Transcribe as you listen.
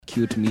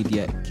Cute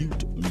Media.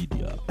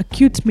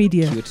 Acute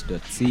Media.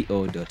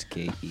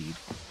 Cute.co.ke.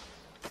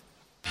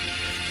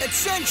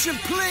 Attention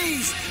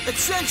please,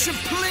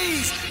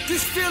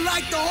 this feel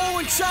like the whole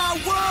entire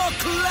world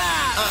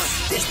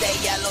collapsed. This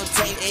that yellow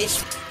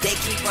tape-ish, they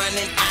keep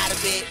running out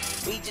of it.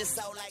 We just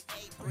so like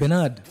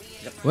Bernard,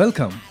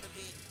 welcome.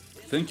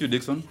 Thank you,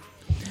 Dixon.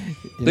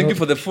 Thank you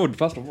for the food,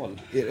 first of all.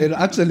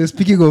 Actually,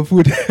 speaking of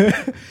food,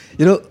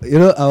 you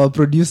know, our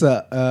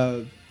producer,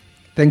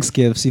 thanks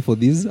KFC for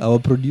this. Our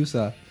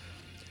producer,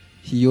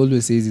 he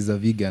always says he's a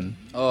vegan.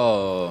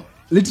 Oh,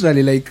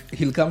 Literally, like,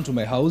 he'll come to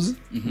my house,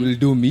 we'll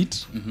do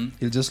meat,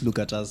 he'll just look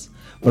at us.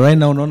 But right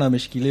now, naona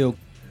ameshikilia.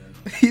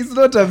 He's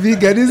not a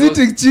vegan, he's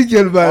eating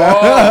chicken,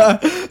 bana.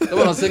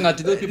 someone was saying that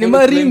those people Ni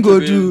who claim maringo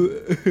to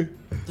tu.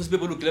 those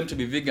people who claim to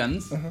be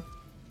vegans,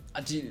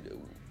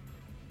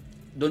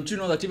 don't you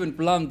know that even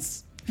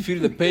plants feel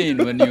the pain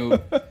when you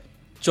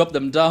chop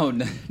them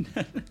down?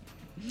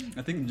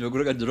 I think Joe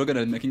Rogan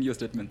is making your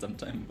statement some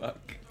time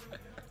back.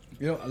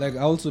 You know, like,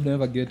 I also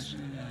never get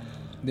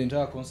the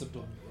entire concept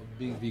of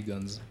being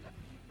vegans.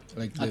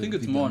 Like, I the think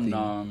it's vegan more thing.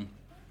 on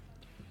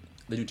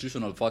the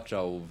nutritional factor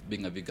of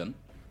being a vegan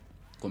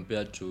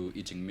compared to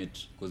eating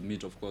meat. Because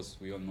meat, of course,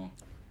 we all know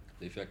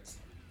the effects,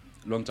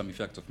 long-term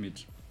effects of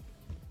meat.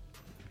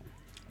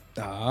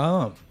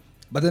 But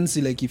then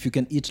see, like, if you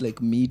can eat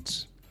like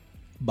meat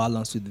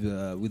balanced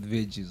with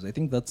veggies, I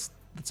think that's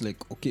like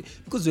okay,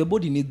 because your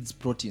body needs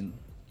protein,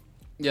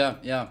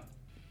 Yeah.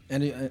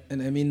 and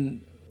I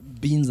mean,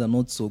 beans are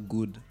not so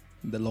good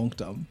in the long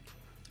term.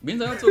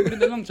 Beans are not so good in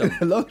the long term.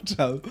 Long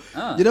term,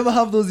 Ah. you never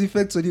have those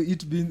effects when you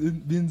eat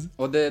beans.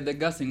 Or the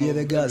gassing Yeah, of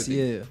the gas.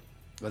 everything. Yeah.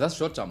 But that's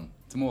short term.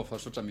 It's more of a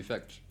short term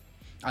effect.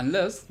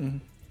 Unless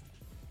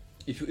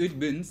if you eat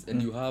beans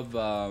and you have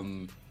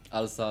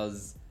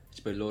ulcers,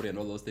 H. pylori and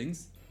all those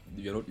things,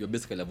 you're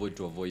basically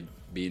avoid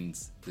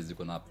beans because you're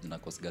gonna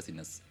cause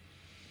gassiness.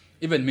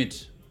 Even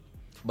meat.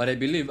 But I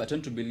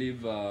tend to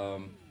believe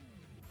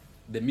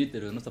the meat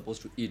that you're not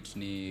supposed to eat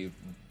ni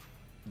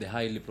the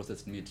highly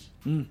processed meat.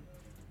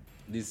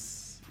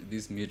 This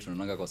meat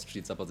unaonanga kwa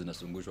streets hapa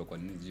zinazungushwa kwa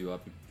nini sijui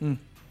wapi.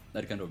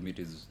 That kind of meat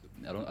is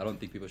I don't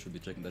think people should be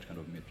taking that kind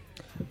of meat.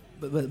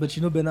 But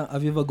you know, Bena,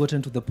 have you ever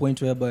gotten to the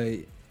point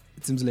whereby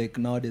it seems like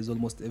nowadays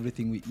almost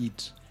everything we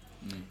eat,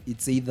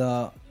 it's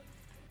either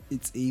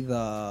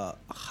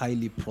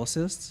highly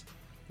processed,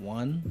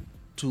 one,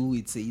 two,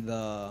 it's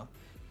either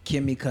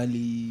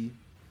chemically,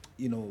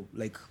 you know,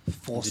 like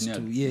forced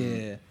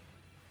Engineered. to,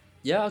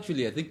 Yeah,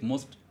 actually, I think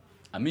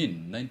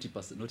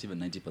 90%, not even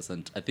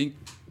 90%. I think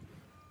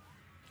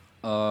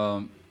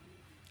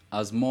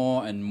as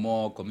more and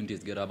more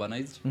communities get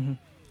urbanized,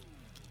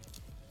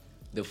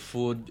 the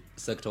food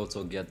sector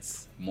also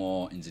gets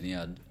more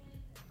engineered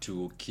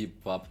to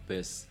keep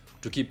pace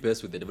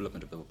with the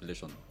development of the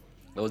population.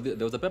 There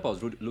was a paper I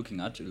was looking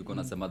at. It was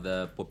gonna say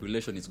the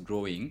population is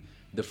growing.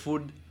 The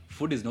food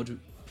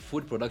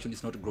production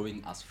is not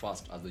growing as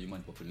fast as the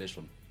human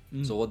population.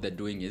 So what they're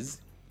doing is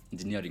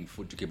engineering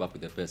food to keep up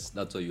with the pace.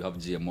 That's why you have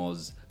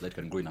GMOs that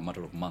can grow in a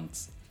matter of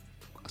months,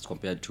 as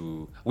compared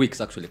to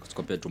weeks, actually, as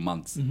compared to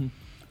months.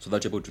 So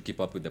that you're able to keep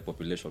up with the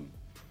population.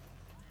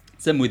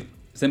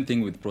 Same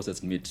thing with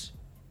processed meat,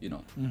 you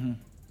know.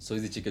 So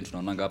easy chicken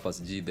tunaonanga hapa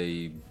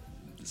sijui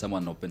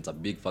someone opens a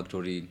big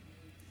factory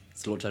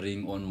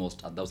slaughtering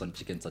almost 1,000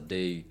 chickens a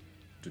day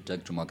to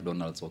take to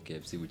McDonald's or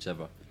KFC,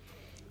 whichever.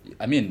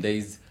 I mean,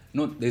 there's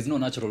no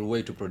natural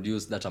way to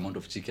produce that amount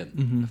of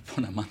chicken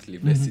on a monthly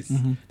basis.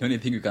 The only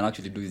thing you can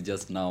actually do is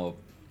just now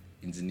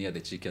engineer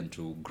the chicken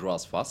to grow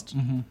as fast.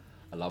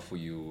 Allow for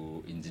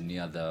you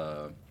engineer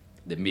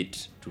the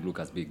meat to look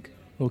as big.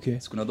 Okay.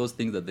 So kuna those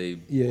things that they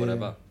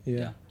whatever.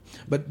 Yeah.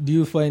 But do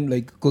you find,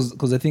 like,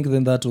 because I think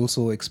then that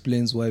also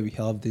explains why we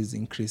have this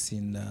increase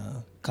in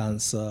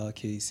cancer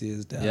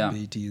cases,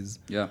 diabetes.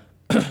 Yeah.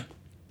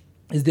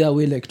 Is there a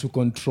way, like, to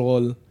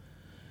control?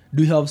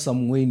 Do you have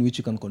some way in which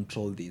you can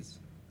control these?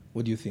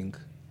 What do you think?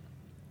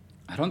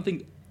 I don't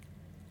think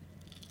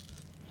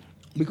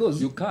Because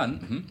you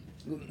can.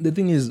 the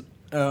thing is,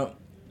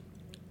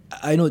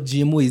 I know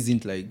GMO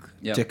isn't like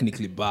Yeah.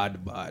 technically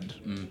bad, but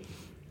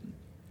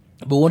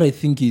what I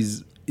think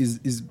is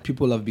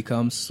people have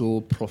become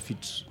so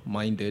profit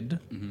minded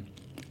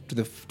to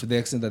the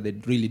extent that they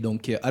really don't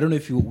care. I don't know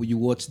if you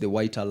watch the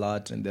White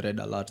Alert and the Red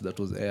Alert that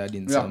was aired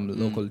in some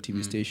local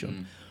TV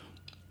station.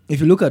 If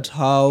you look at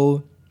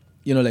how,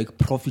 you know, like,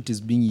 profit is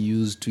being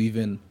used to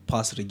even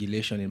pass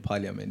regulation in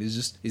parliament,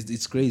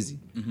 it's crazy.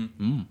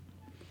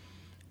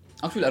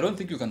 Actually, I don't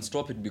think you can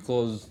stop it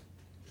because,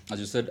 as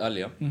you said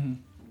earlier,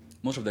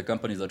 most of the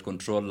companies that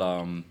control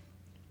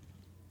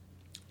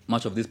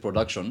much of this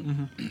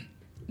production,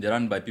 they're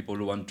run by people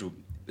who want to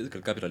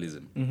basically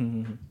capitalism.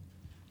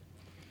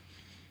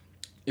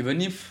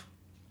 Even if,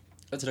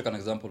 let's take an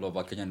example of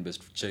a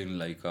Kenyan-based chain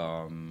like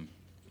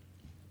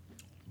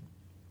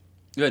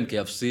even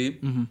KFC,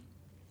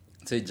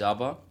 say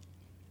Java.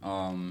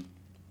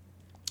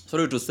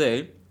 Sorry to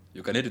say,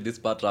 you can edit this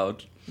part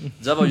out.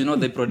 Java, you know,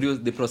 they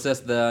process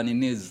the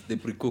ninis, they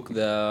pre-cook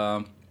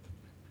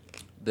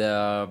there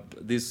are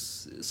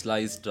these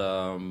sliced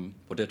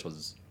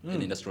potatoes in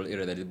the industrial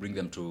area that they bring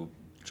them to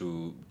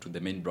the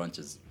main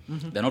branches.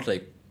 They're not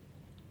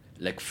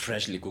like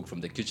freshly cooked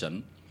from the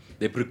kitchen.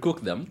 They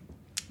pre-cook them,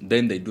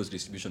 then they do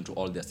distribution to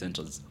all their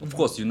centers. Of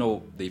course, you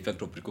know the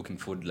effect of pre-cooking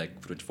food,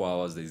 like for 24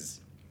 hours, there's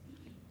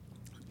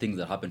things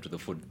that happen to the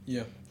food.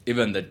 Yeah.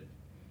 Even the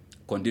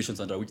conditions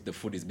under which the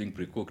food is being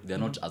pre-cooked, they're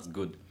not as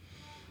good.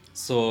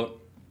 So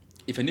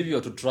if any of you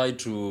are to try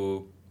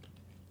to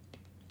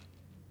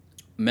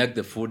make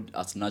the food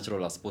as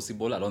natural as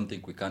possible, I don't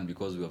think we can,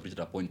 because we have reached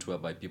a point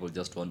whereby people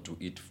just want to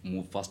eat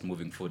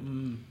fast-moving food.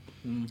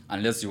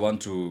 Unless you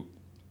want to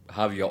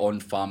have your own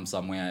farm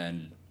somewhere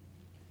and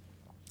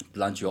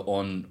plant your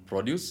own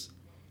produce,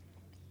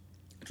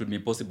 it would be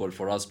possible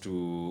for us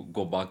to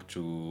go back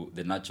to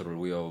the natural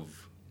way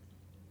of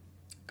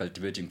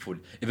cultivating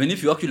food. Even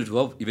if you are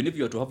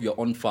to have your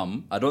own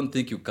farm, I don't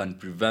think you can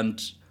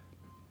prevent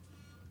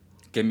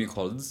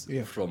chemicals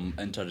from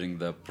entering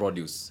the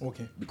produce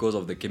because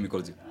of the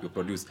chemicals you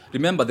produce.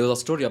 Remember, there was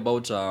a story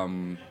about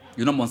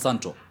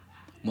Monsanto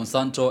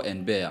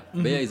and Bayer.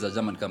 Bayer is a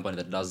German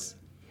company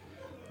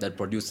that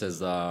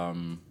produces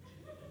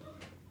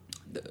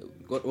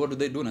what do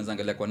they do?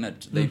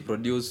 They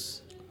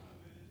produce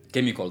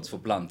chemicals for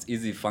plants,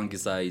 easy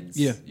fungicides,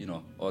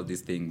 all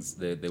these things,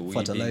 the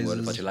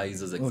weeding,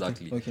 fertilizers,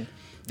 exactly. Okay.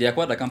 They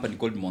acquired a company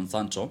called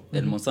Monsanto,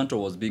 and Monsanto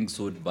was being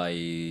sued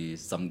by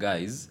some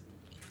guys.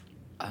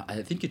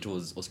 I think it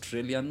was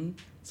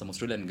some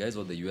Australian guys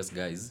or the US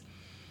guys.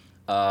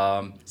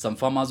 Some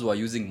farmers were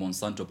using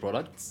Monsanto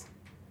products,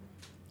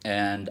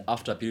 and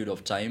after a period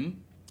of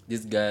time,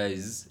 these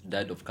guys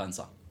died of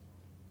cancer.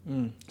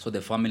 So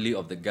the family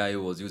of the guy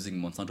who was using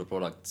Monsanto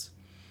products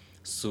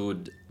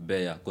sued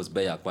Bayer, because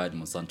Bayer acquired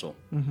Monsanto.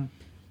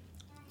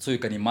 So you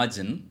can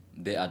imagine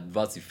the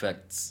adverse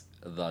effects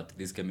that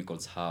these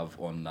chemicals have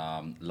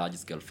on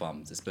large-scale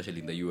farms, especially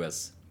in the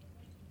US.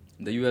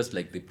 In the US,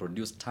 they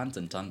produce tons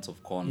and tons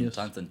of corn,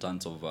 tons and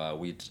tons of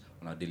wheat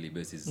on a daily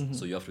basis.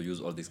 So you have to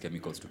use all these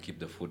chemicals to keep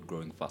the food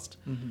growing fast.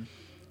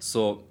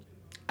 So,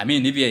 I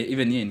mean,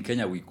 even here in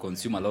Kenya, we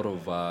consume a lot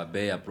of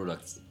Bayer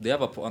products. They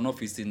have an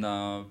office in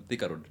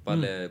Thika Road,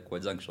 Pale Kwa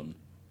Junction.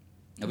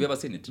 Have you ever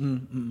seen it?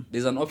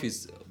 There's an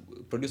office,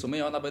 producer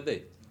by there.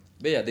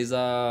 Bayer, there's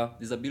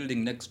a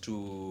building next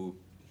to...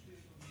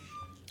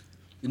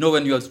 You know,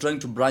 when you are trying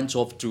to branch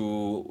off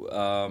to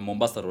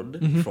Mombasa Road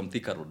from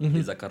Thika Road,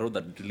 there's a road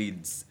that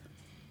leads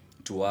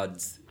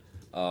towards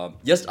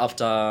just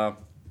after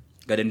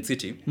Garden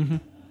City.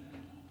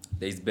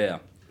 There is Bayer.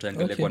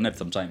 Triangle Net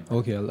sometime.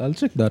 Okay, I'll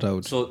check that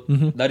out. So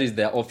that is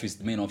their office,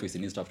 the main office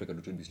in East Africa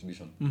to do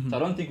distribution. So I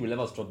don't think we'll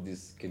ever stop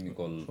these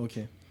chemical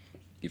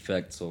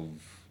effects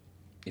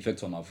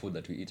on our food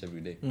that we eat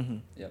every day.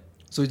 Yeah.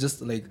 So it's just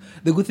the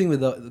good thing with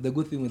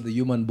the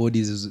human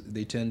bodies is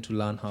they tend to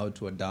learn how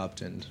to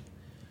adapt and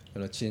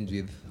change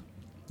with.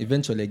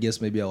 Eventually, I guess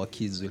maybe our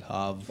kids will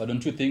have. But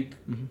don't you think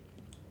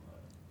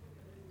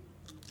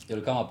there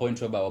will come a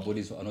point where our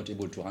bodies are not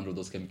able to handle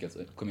those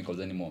chemicals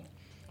anymore?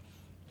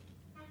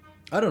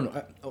 I don't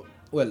know.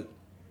 Well,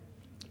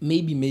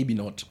 maybe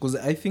not, because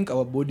I think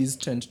our bodies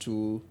tend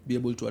to be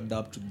able to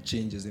adapt to the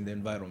changes in the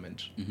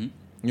environment.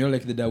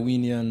 Like the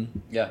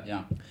Darwinian.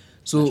 Yeah.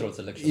 So natural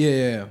selection.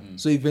 Yeah.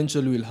 So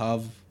eventually, we'll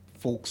have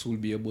folks who will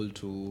be able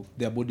to.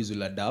 Their bodies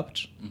will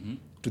adapt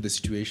to the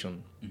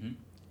situation.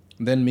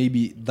 Then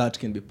maybe that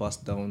can be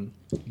passed down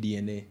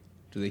DNA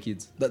to the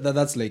kids.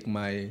 That's like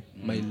my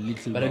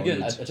little. But again,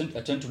 knowledge. I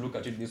tend to look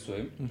at it this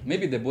way.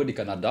 Maybe the body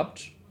can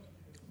adapt,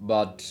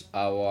 but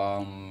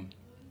our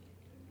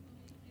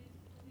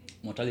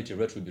mortality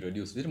rate will be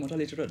reduced. Is it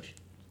mortality rate?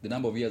 The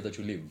number of years that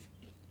you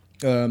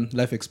live.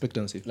 Life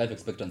expectancy. Life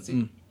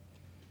expectancy.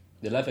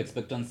 The life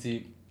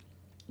expectancy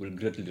will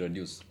greatly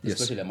reduce,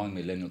 especially among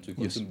millennials. We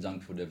consume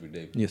junk food every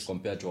day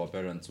compared to our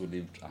parents who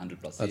lived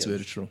 100+ years. That's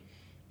very true.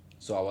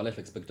 So our life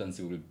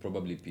expectancy will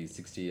probably be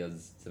 60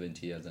 years,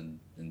 70 years, and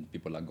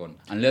people are gone.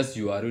 Unless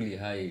you are really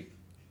high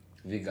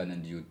vegan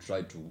and you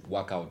try to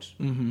work out.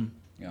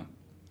 Yeah.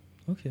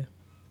 Okay.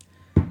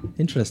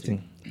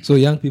 Interesting. So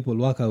young people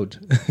work out.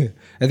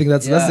 I think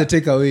that's the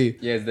takeaway.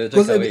 Yes, the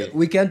takeaway.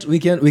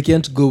 We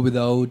can't go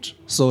without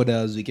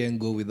sodas. We can't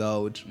go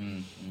without.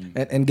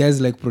 And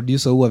guys like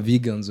producer who are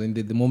vegans, when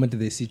the moment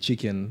they see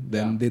chicken,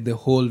 then the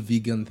whole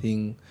vegan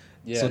thing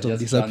sort of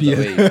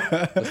disappears.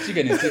 Because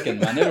chicken is chicken,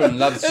 man. Everyone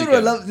loves chicken.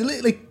 Everyone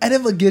loves. I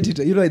never get it.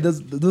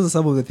 Those are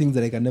some of the things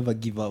that I can never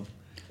give up.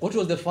 What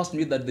was the first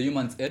meat that the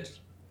humans ate?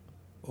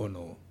 Oh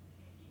no.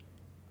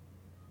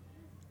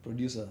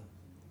 Producer,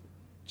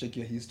 check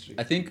your history.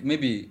 I think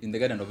maybe in the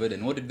Garden of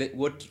Eden.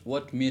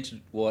 What meat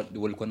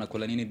walikuwa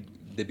nakula nini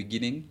the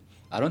beginning?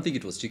 I don't think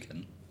it was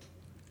chicken.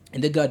 In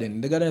the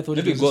garden, I thought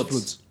maybe it was goats.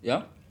 fruits.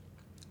 Yeah.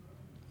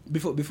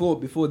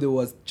 Before they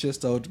was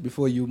chased out,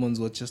 before humans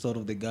were chased out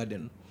of the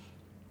garden,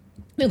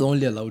 they were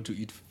only allowed to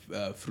eat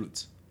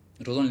fruits.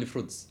 It was only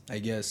fruits. I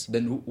guess.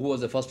 Then who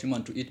was the first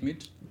human to eat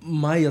meat?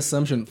 My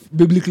assumption,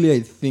 biblically, I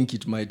think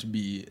it might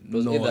be It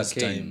was Noah's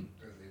either Cain. time.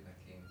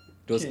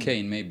 It was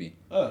Cain, maybe.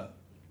 Ah.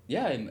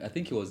 Yeah, I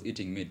think he was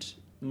eating meat.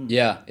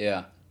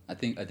 Yeah. I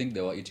think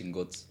they were eating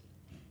goats.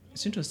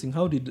 It's interesting.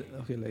 How did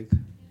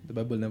the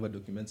Bible never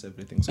documents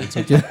everything, so it's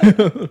okay.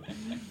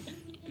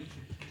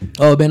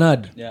 Oh,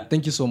 Bernard. Yeah.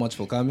 Thank you so much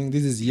for coming.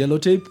 This is Yellow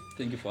Tape.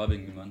 Thank you for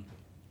having me, man.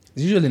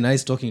 It's usually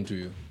nice talking to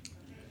you.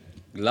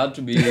 Glad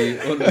to be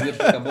always here to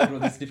talk about all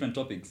these different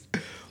topics.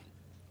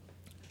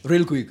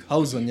 Real quick,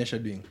 how's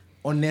Onesha doing?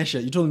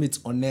 Onesha, you told me it's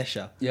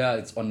Onesha. Yeah,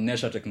 it's on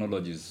Nesha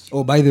Technologies.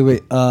 Oh, by the way,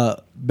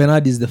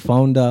 Bernard is the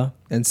founder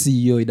and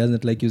CEO. He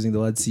doesn't like using the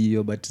word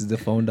CEO, but he's the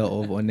founder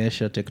of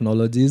Onesha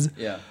Technologies.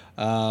 Yeah.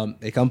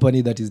 A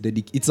company that is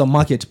dedicated. It's a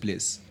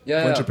marketplace for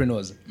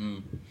entrepreneurs.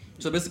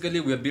 So basically,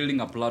 we are building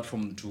a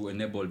platform to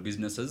enable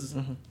businesses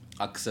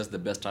access the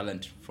best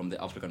talent from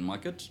the African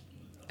market.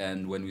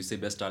 And when we say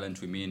best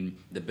talent, we mean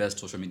the best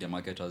social media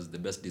marketers, the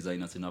best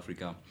designers in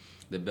Africa,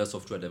 the best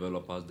software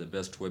developers, the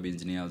best web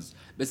engineers.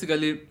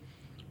 Basically,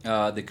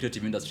 the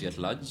creative industry at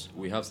large.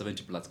 We have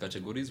 70 plus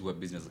categories where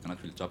businesses can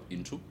actually tap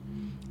into.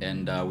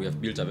 And we have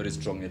built a very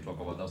strong network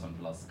of 1,000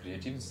 plus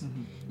creatives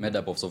made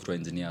up of software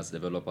engineers,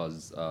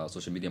 developers,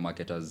 social media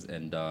marketers,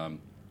 and a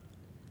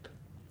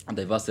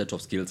diverse set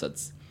of skill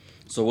sets.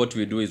 So what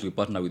we do is we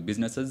partner with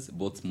businesses,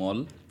 both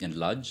small and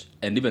large,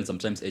 and even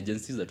sometimes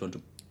agencies that want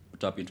to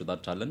tap into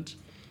that talent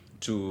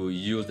to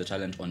use the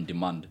talent on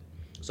demand.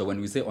 So when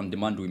we say on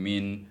demand, we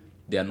mean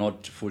they are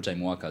not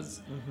full-time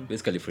workers,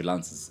 basically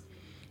freelancers.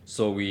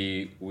 So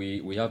we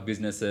have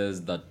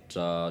businesses that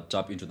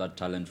tap into that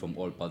talent from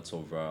all parts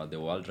of the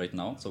world right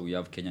now. So we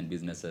have Kenyan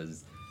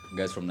businesses,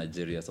 guys from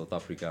Nigeria, South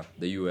Africa,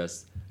 the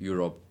US,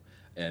 Europe,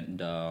 and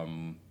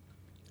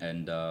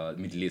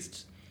Middle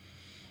East.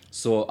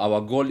 So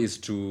our goal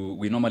is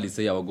we normally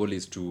say our goal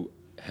is to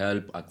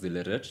help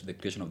accelerate the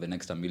creation of the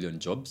next 1 million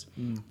jobs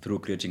through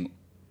creating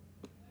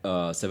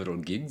several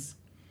gigs.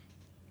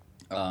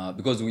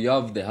 Because we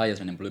have the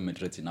highest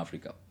unemployment rates in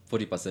Africa,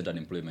 40%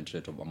 unemployment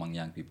rate among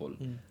young people.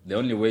 The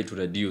only way to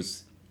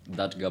reduce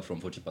that gap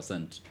from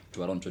 40%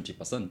 to around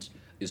 20%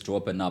 is to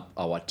open up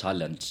our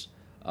talent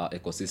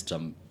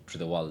ecosystem to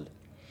the world.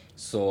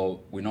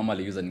 So we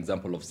normally use an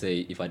example of,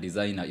 say, if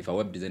a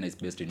web designer is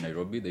based in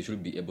Nairobi, they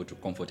should be able to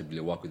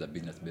comfortably work with a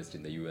business based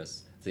in the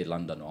US, say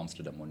London or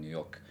Amsterdam or New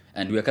York.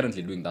 And we are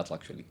currently doing that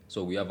actually.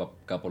 So we have a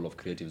couple of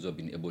creatives who have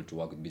been able to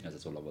work with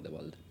businesses all over the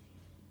world.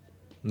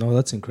 No,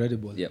 that's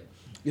incredible. Yeah.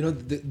 You know,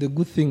 the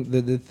good thing,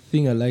 the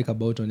thing I like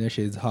about Onesha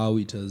is how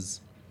it has,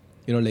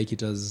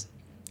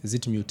 is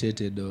it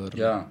mutated or,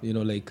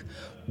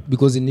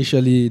 because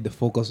initially the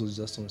focus was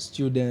just on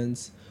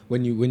students.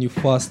 When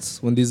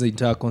this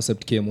entire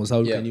concept came, was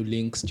how can you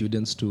link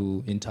students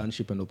to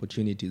internship and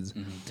opportunities?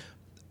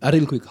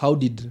 Real quick,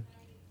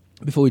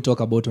 before we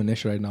talk about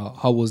Onesha right now,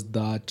 how was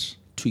that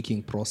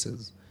tweaking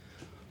process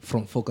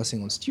from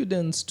focusing on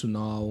students to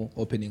now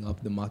opening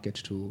up the market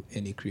to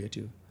any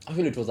creative?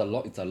 Actually,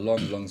 it's a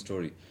long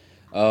story.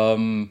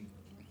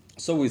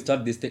 So we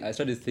started this thing. I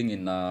started this thing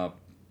in, I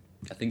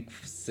think,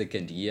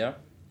 second year.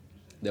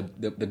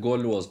 The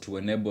goal was to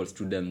enable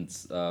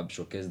students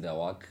showcase their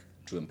work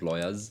to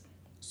employers.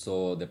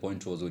 So the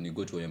point was, when you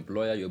go to an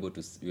employer, you're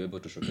able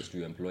to showcase to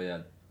your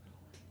employer,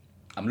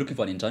 I'm looking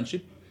for an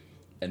internship,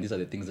 and these are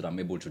the things that I'm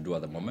able to do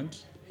at the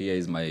moment. Here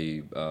is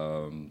my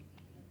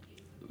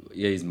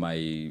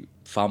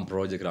farm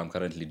project I'm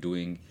currently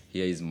doing.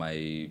 Here is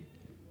my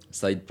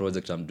side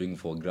project I'm doing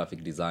for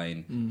graphic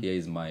design. Here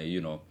is my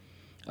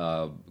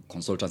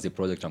consultancy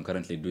project I'm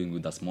currently doing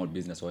with a small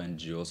business or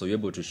NGO. So you're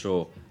able to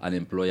show an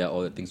employer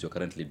all the things you're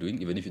currently doing,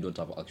 even if you don't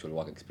have actual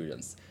work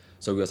experience.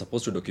 So we are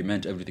supposed to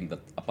document everything that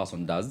a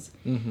person does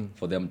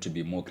for them to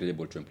be more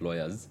credible to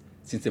employers.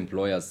 Since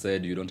employers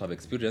said you don't have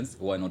experience,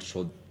 why not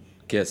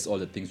showcase all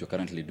the things you're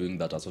currently doing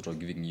that are sort of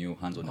giving you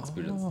hands-on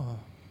experience?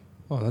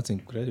 Oh, that's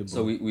incredible.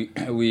 So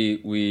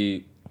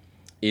we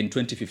in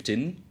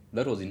 2015,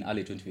 that was in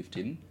early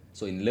 2015.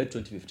 So in late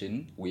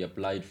 2015, we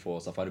applied for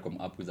Safaricom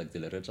Upwith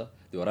Accelerator.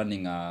 They were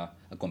running a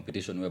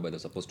competition whereby they're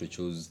supposed to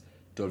choose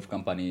 12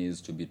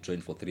 companies to be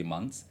trained for 3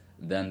 months.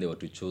 Then they were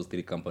to choose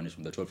 3 companies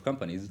from the 12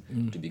 companies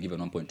to be given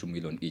 1.2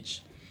 million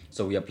each.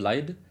 So we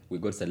applied, we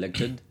got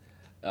selected.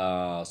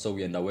 So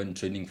we underwent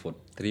training for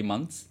 3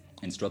 months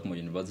in Strathmore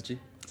University,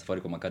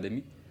 Safaricom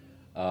Academy.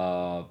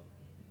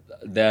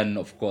 Then,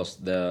 of course,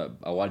 the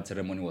award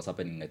ceremony was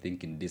happening, I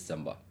think, in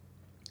December.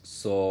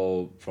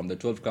 So from the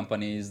 12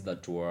 companies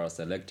that were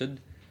selected,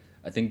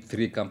 I think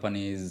 3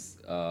 companies,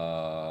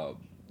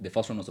 the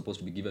first one was supposed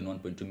to be given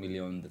 1.2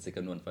 million, the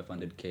second one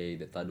 500K,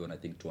 the third one I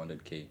think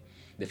 200K.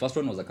 The first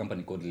one was a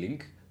company called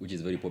Link, which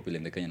is very popular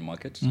in the Kenyan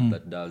market,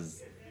 that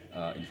does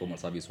informal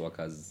service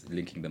workers,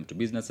 linking them to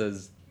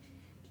businesses.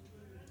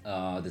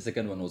 The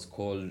second one was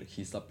called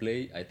Hisa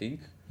Play, I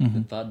think.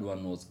 The third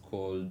one was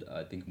called,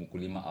 I think,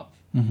 Mukulima App.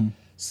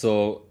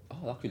 So,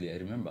 actually, I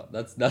remember.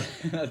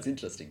 That's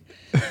interesting.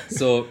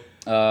 So,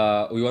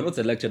 we were not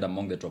selected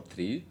among the top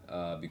 3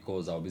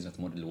 because our business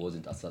model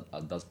wasn't as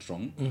that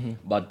strong.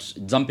 But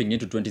jumping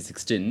into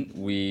 2016,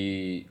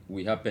 we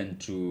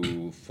happened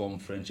to form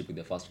friendship with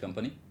the first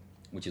company,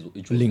 which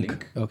was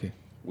Link. Okay.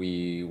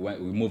 We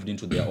moved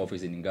into their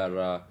office in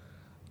Ngara.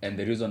 And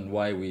the reason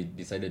why we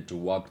decided to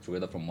work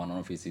together from one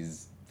office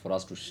is for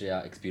us to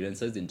share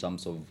experiences in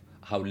terms of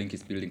how Link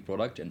is building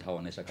product and how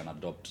Anesha can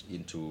adopt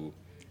into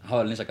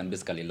how Anesha can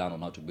basically learn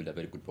on how to build a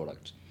very good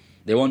product.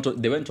 They went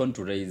on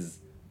to raise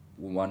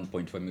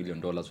 $1.5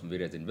 million from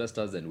various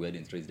investors, and we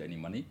hadn't raised any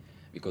money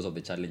because of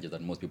the challenges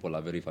that most people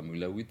are very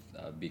familiar with,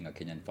 being a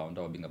Kenyan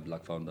founder or being a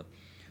black founder.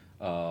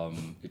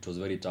 It was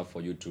very tough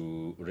for you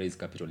to raise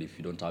capital if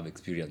you don't have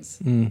experience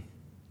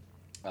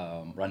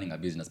running a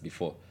business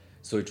before.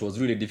 So it was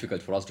really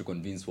difficult for us to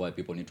convince why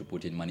people need to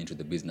put in money into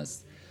the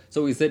business.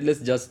 So we said, let's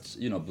just,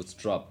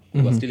 bootstrap.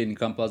 We were still in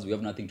campus. We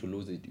have nothing to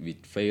lose. If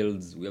it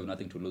fails, we have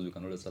nothing to lose. We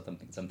can always start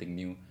something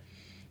new.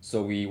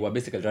 So we were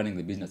basically running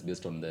the business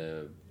based on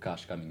the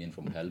cash coming in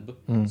from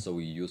HELB. So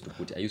I used to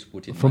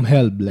put in From money.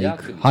 HELB, like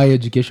actually. Higher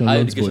Education Higher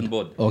Loans Education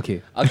Board. Board.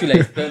 Okay. Actually,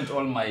 I spent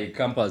all my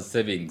campus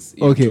savings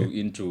into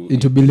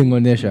building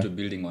Onesha. Into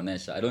building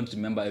Onesha. I don't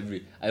remember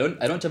I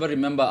don't ever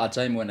remember a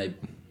time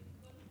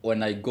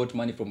when I got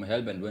money from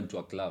HELB and went to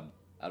a club.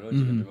 I don't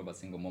even remember a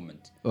single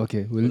moment.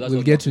 Okay, So that's we'll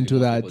what get most into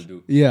people that.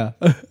 do. Yeah.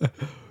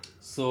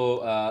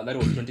 So that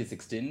was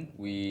 2016.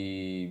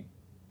 We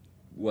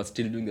were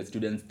still doing the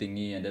students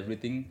thingy and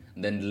everything.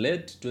 Then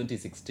late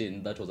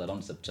 2016, that was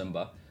around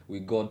September, we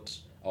got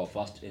our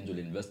first angel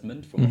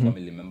investment from a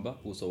family member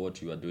who saw what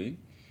we were doing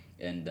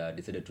and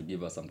decided to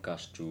give us some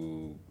cash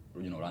to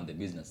run the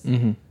business.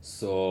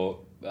 So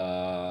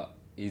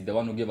he's the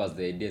one who gave us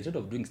the idea. Instead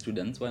of doing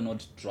students, why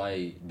not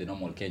try the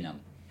normal Kenyan?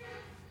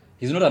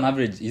 He's not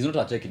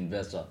a tech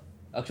investor.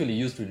 Actually, he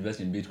used to invest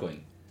in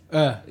Bitcoin.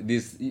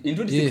 This in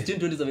 2016,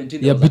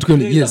 2017, Yeah, there was Bitcoin, a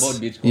craze yes,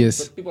 about Bitcoin. yes.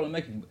 So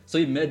people so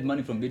he made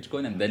money from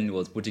Bitcoin and then he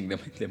was putting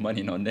the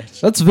money in our net.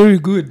 That's very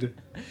good.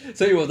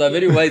 So he was a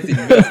very wise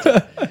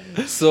investor.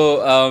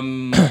 So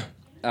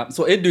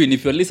so Edwin,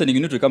 if you're listening,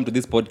 you need to come to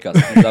this podcast.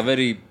 He's a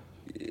very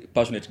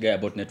passionate guy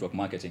about network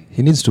marketing.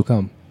 He needs to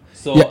come.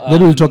 So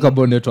Then we'll talk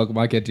about network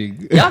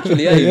marketing. yeah,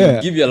 actually,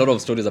 he'll give you a lot of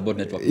stories about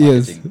network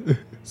marketing.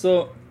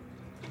 Yes.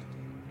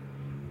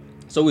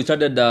 So we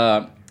started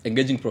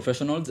engaging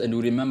professionals, and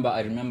I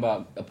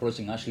remember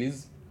approaching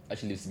Ashley's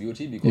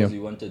Beauty because we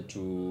wanted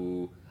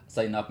to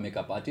sign up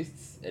makeup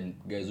artists and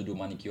guys who do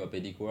manicure,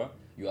 pedicure.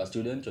 You are a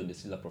student and you're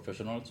still a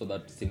professional, so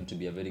that seemed to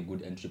be a very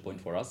good entry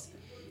point for us.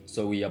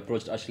 So we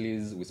approached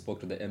Ashley's, we spoke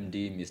to the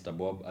MD, Mr.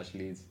 Bob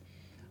Ashley's.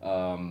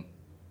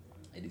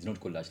 It's not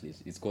called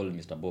Ashley's, it's called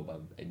Mr. Bob.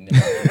 I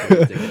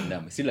never taken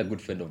them. He's still a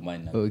good friend of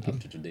mine up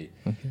to today.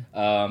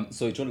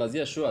 So he told us,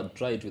 yeah, sure, I'd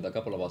try it with a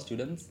couple of our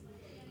students.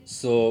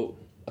 So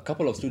a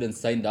couple of students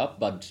signed up,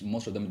 but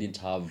most of them didn't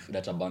have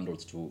data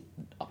bundles to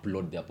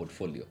upload their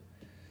portfolio.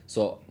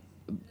 So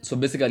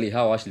basically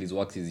how Ashley's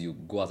works is you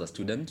go as a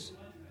student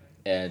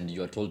and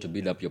you are told to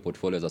build up your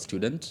portfolio as a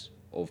student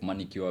of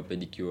manicure,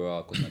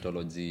 pedicure,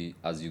 cosmetology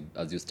as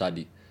you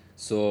study.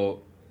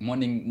 So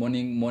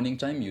morning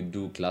time you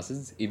do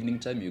classes, evening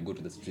time you go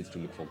to the streets to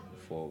look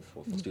for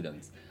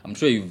students. I'm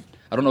sure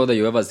I don't know whether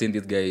you've ever seen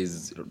these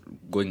guys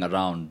going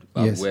around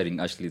wearing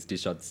Ashley's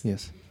t-shirts.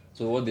 Yes.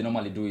 So what they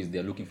normally do is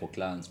they're looking for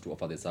clients to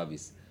offer the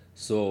service.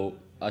 So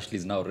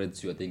Ashley's now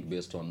rates you, I think,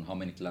 based on how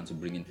many clients you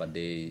bring in per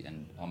day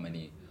and how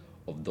many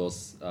of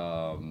those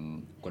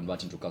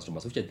convert into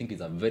customers, which I think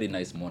is a very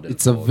nice model.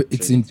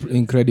 It's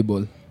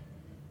incredible.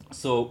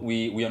 So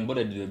we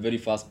onboarded the very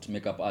first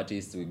makeup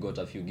artists. We got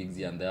a few gigs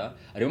here and there.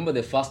 I remember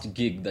the first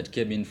gig that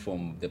came in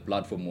from the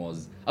platform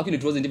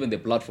it wasn't even the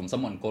platform.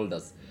 Someone called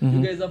us.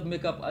 You guys have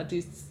makeup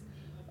artists?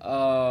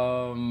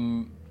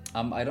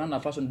 I run a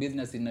fashion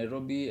business in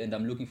Nairobi and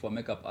I'm looking for a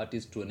makeup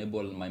artist to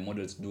enable my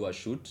models to do a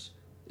shoot.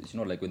 It's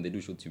not like when they do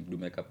shoots, you do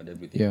makeup and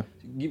everything. Yeah.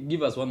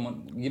 Give us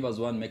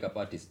one makeup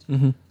artist.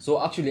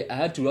 So actually, I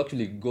had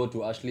to go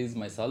to Ashley's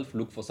myself,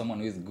 look for someone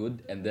who is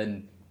good, and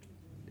then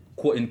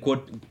in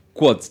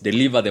quotes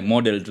deliver the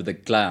model to the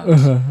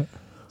client.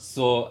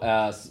 So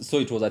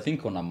it was, I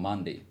think, on a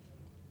Monday.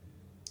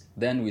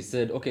 Then we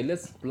said, okay,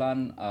 let's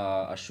plan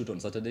a shoot on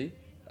Saturday.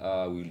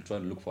 We'll try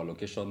and look for a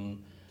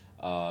location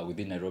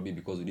within Nairobi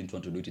because we didn't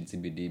want to do it in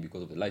CBD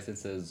because of the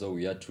licenses. So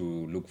we had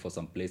to look for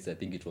some place. I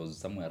think it was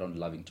somewhere around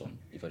Lavington,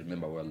 if I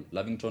remember well.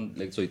 Lavington,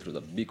 so it was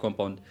a big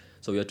compound.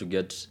 So we had to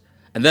get...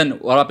 And then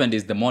what happened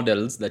is the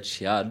models that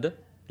she had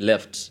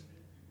left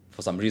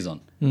for some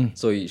reason.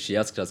 So she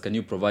asked us, can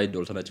you provide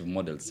alternative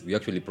models? We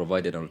actually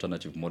provided an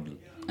alternative model.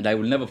 And I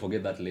will never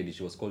forget that lady.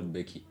 She was called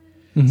Becky.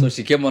 So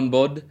she came on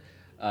board,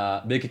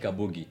 Becky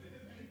Kabugi.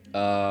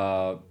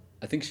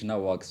 I think she now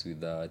works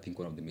with, I think,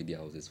 one of the media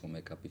houses for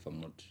makeup, if I'm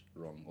not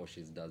wrong, or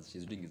she's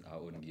doing her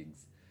own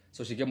gigs.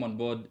 So she came on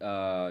board,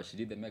 she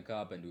did the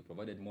makeup, and we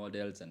provided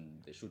models,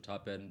 and the shoot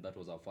happened. That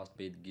was our first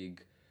paid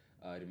gig.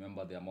 I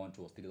remember the amount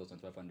was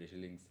 3,500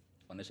 shillings.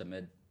 Onesha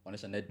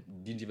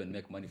Net didn't even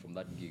make money from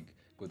that gig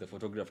because the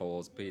photographer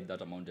was paid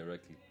that amount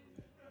directly.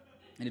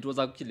 And it was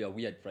actually a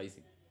weird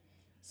pricing.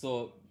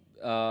 So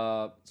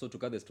to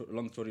cut the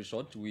long story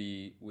short,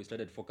 we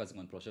started focusing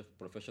on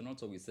professionals.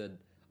 So we said,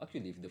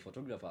 actually, if the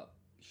photographer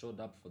showed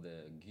up for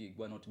the gig,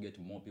 why not get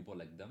more people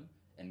like them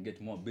and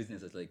get more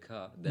businesses like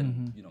her,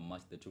 then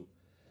match the two.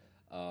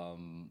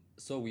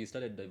 So we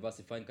started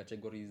diversifying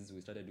categories.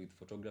 We started with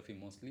photography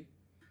mostly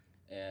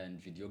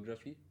and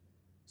videography.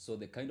 So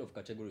the kind of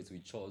categories we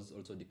chose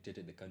also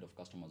dictated the kind of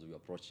customers we were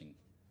approaching.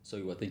 So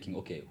we were thinking,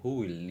 okay, who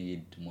will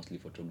need mostly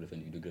photography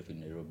and videography in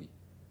Nairobi?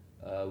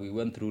 We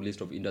went through a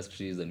list of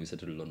industries and we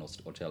settled on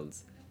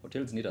hotels.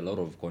 Hotels need a lot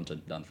of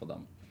content done for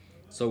them.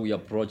 So we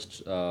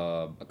approached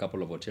a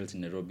couple of hotels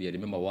in Nairobi. I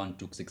remember one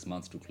took 6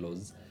 months to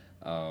close.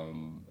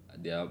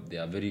 They're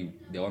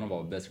one of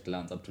our best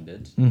clients up to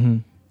date.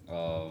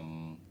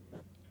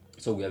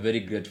 So we are very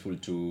grateful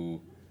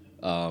to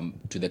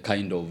the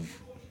kind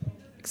of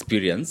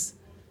experience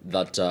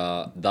that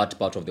that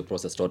part of the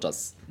process taught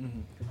us.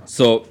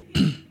 So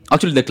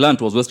actually the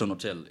client was Western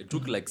Hotel. It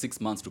took like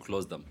 6 months to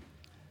close them.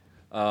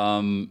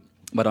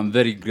 But I'm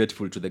very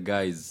grateful to the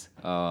guys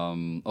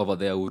over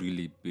there who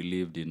really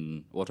believed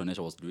in what Onesha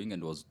was doing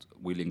and was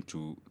willing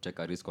to take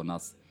a risk on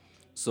us.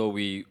 So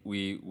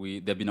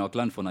they've been our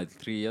client for like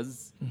 3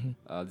 years.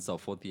 This is our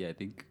 4th year, I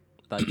think,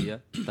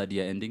 third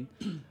year ending.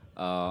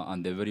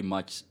 And they're very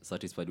much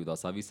satisfied with our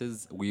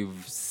services.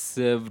 We've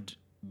saved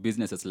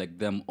businesses like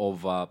them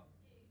over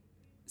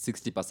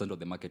 60% of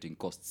the marketing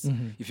costs.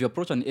 If you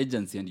approach an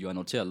agency and you're an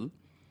hotel,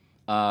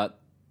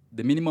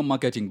 the minimum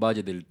marketing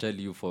budget they'll tell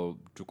you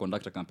to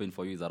conduct a campaign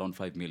for you is around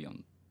 5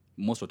 million.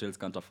 Most hotels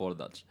can't afford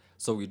that.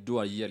 So we do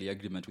a yearly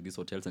agreement with these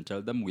hotels and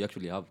tell them we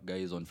actually have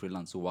guys on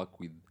freelance who work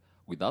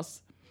with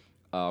us.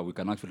 We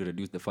can actually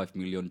reduce the 5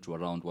 million to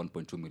around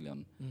 1.2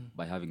 million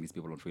by having these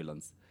people on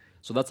freelance.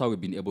 So that's how we've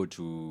been able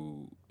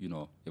to,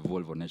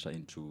 evolve Onesha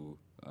into.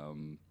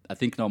 I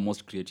think now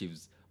most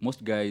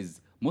guys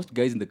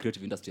in the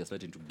creative industry are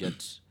starting to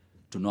get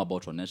to know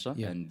about Onesha,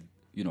 and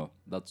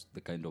that's the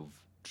kind of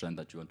trend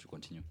that you want to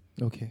continue.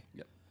 Okay.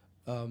 Yeah.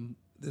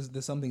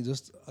 There's something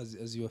just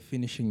as you are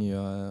finishing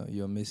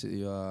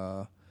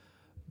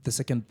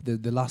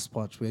the last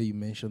part where you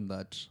mentioned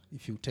that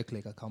if you take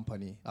like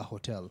a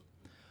hotel,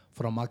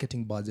 for a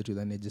marketing budget with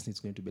an agency, it's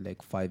going to be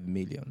like 5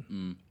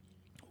 million.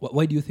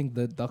 Why do you think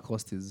that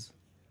cost is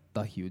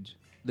that huge?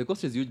 The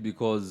cost is huge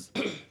because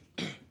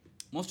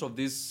most of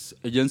these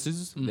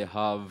agencies, they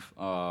have,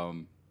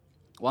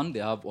 they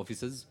have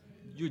offices,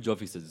 huge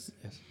offices.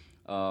 Yes.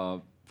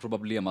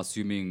 Probably, I'm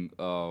assuming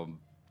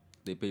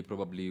they pay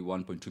probably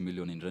 1.2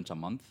 million in rent a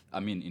month.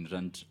 in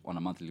rent on a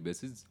monthly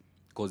basis.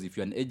 Because if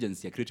you're an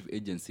agency, a creative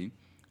agency,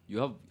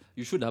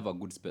 you should have a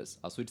good space,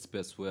 a sweet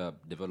space where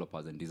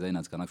developers and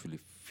designers can actually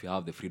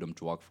have the freedom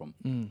to work from.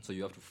 So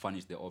you have to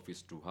furnish the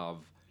office to have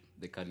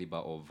the caliber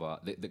of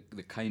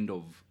the kind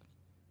of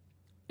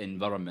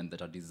environment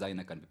that a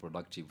designer can be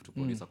productive to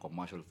produce a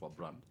commercial for a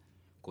brand,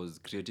 because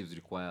creatives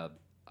require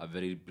a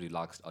very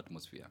relaxed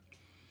atmosphere.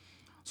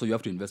 So you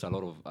have to invest a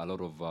lot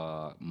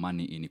of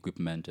money in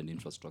equipment and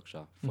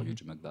infrastructure for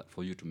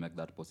you to make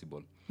that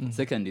possible.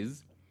 Second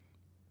is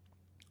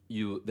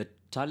the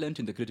talent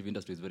in the creative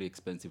industry is very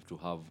expensive to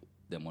have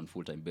them on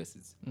full-time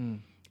basis.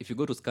 If you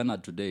go to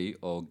Scanad today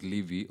or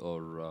Glivi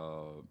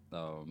or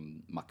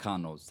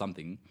Macan or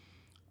something,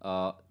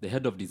 the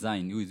head of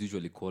design, who is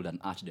usually called an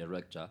art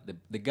director,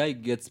 the guy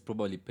gets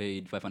probably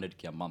paid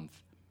 500K a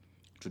month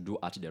to do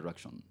art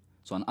direction.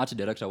 So an art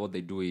director, what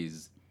they do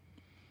is,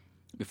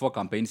 before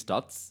campaign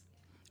starts,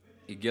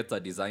 he gets a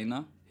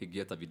designer, he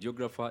gets a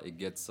videographer, he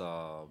gets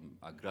a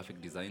graphic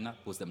designer,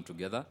 puts them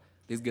together.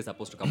 These guys are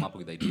supposed to come up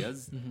with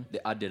ideas.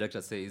 The art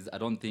director says, I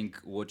don't think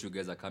what you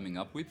guys are coming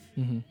up with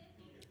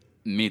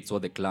meets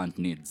what the client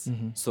needs.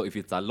 So if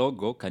it's a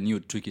logo, can you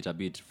tweak it a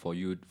bit for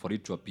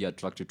it to appear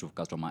attractive to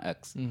customer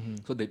X?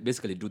 So they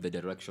basically do the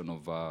direction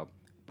of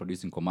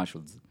producing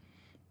commercials.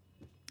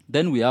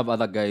 Then we have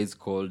other guys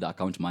called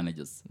account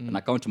managers. An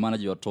account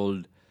manager, you're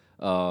told,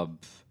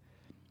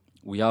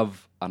 we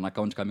have an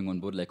account coming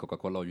on board like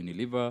Coca-Cola or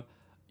Unilever.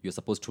 You're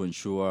supposed to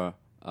ensure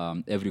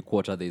every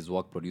quarter there is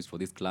work produced for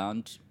this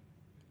client.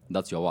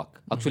 That's your work.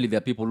 Actually, there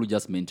are people who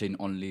just maintain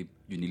only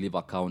Unilever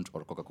account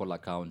or Coca-Cola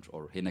account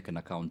or Heineken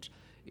account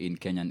in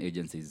Kenyan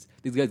agencies.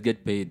 These guys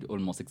get paid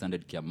almost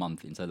 600K a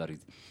month in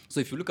salaries. So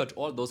if you look at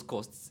all those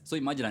costs, so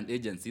imagine an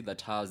agency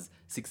that has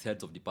 6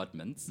 heads of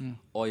departments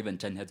or even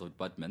 10 heads of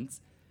departments,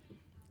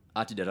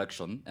 art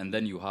direction, and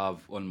then you have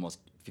almost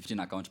 15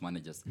 account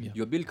managers.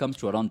 Your bill comes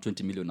to around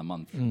 20 million a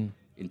month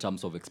in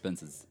terms of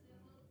expenses.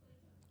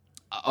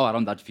 Or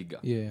around that figure.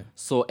 Yeah.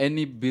 So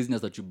any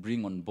business that you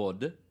bring on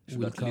board should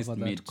Will at least cover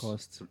that meet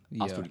cost.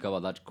 has to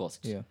recover that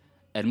cost. Yeah.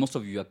 And most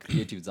of your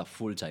creatives are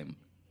full-time,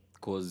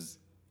 because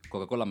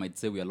Coca-Cola might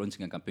say, we are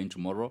launching a campaign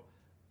tomorrow.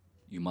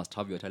 You must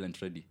have your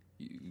talent ready.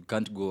 You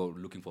can't go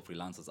looking for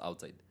freelancers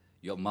outside.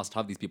 You must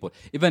have these people.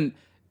 Even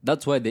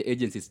that's why the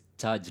agencies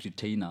charge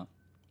retainer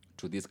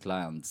to these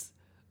clients.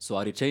 So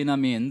a retainer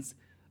means,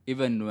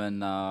 even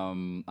when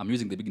I'm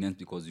using the big names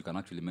because you can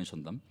actually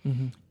mention them.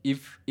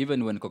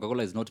 Even when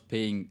Coca-Cola is not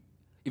paying,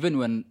 even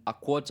when a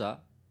quarter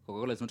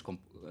Coca-Cola is not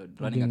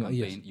running a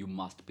campaign,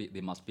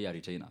 they must pay a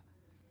retainer.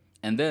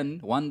 And then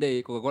one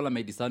day Coca-Cola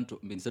may decide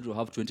to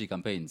have 20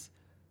 campaigns.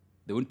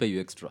 They won't pay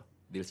you extra.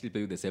 they'll still pay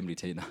you the same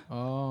retainer.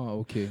 Oh,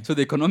 okay. So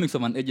the economics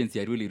of an agency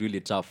are really,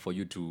 really tough for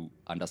you to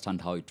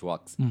understand how it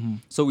works.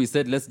 So we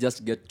said, let's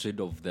just get rid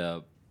of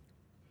the,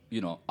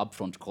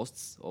 upfront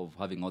costs of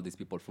having all these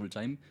people full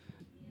time.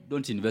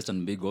 Don't invest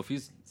in a big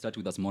office. Start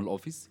with a small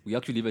office. We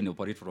actually even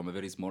operate from a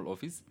very small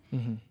office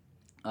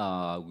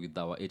with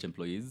our 8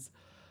 employees.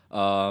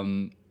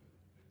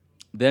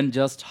 Then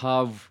just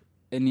have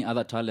any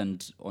other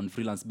talent on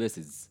freelance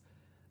basis.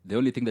 The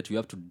only thing that you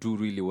have to do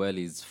really well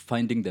is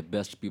finding the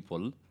best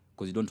people,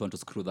 because you don't want to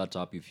screw that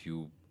up if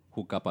you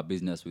hook up a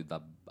business with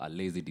a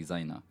lazy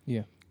designer.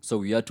 Yeah. So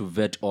we had to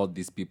vet all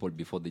these people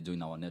before they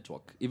join our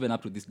network. Even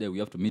up to this day, we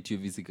have to meet you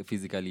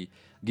physically,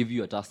 give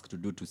you a task to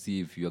do to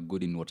see if you are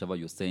good in whatever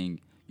you're saying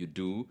you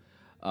do.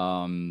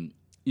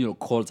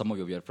 Call some of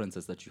your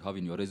references that you have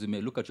in your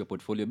resume. Look at your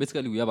portfolio.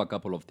 Basically, we have a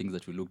couple of things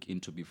that we look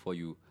into before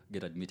you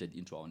get admitted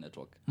into our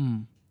network.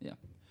 Yeah.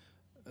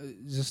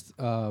 Just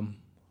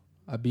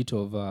a bit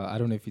of, I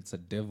don't know if it's a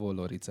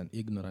devil or it's an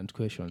ignorant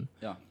question.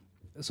 Yeah.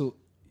 So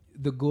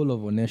the goal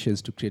of Onesha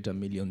is to create 1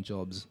 million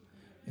jobs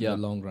in the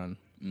long run.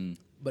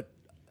 But,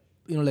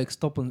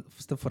 stop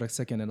for a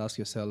second and ask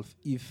yourself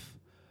if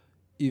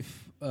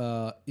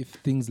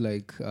things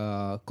like,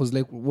 because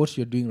like what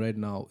you're doing right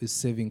now is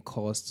saving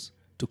costs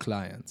to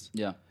clients.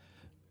 Yeah.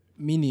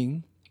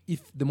 Meaning,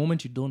 if the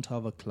moment you don't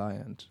have a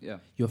client,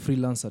 your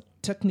freelancer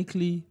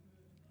technically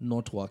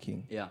not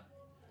working. Yeah.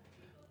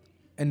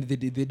 And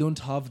they don't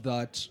have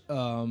that,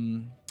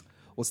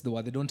 what's the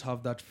word? They don't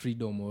have that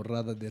freedom, or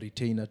rather the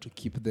retainer to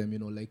keep them,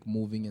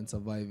 moving and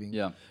surviving.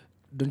 Yeah.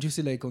 Don't you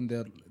see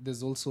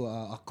there's also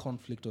a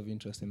conflict of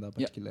interest in that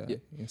particular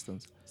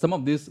instance?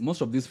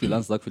 Most of these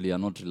freelancers actually are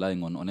not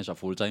relying on Onesha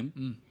full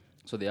time.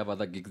 So they have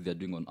other gigs they're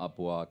doing on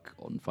Upwork,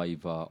 on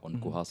Fiverr, on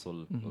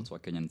Kuhustle, also a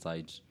Kenyan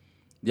site.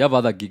 They have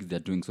other gigs they're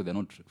doing, so they're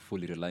not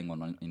fully relying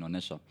on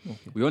Onesha.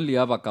 Okay. We only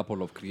have a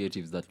couple of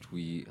creatives that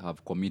we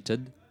have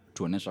committed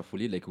to Onesha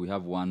fully. Like we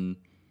have one,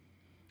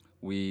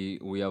 we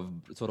have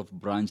sort of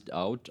branched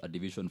out a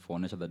division for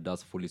Onesha that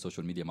does fully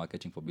social media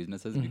marketing for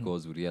businesses,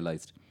 because we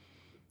realized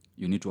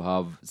you need to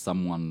have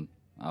someone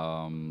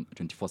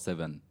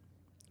 24/7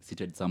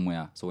 seated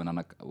somewhere. So when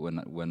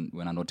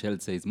an hotel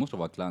says, most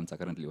of our clients are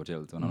currently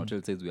hotels, when an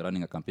hotel says we're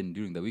running a campaign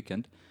during the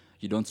weekend,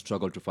 you don't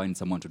struggle to find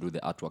someone to do the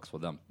artworks for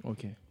them.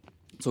 Okay.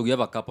 So we have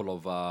a couple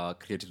of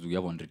creatives we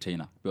have on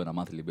retainer, on a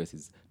monthly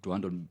basis, to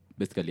handle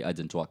basically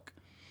urgent work.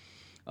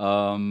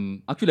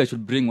 Actually, I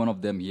should bring one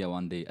of them here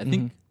one day. I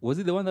think, was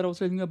it the one that I was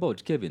telling you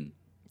about, Kevin?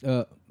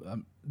 The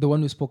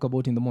one we spoke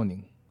about in the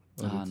morning?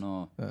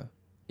 No.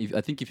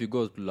 I think if you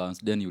go to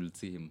Lansden, you will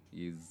see him.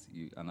 He's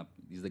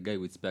the guy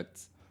with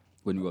specs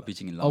when we were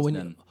pitching in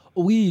Lansden.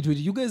 Wait,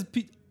 you guys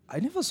I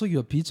never saw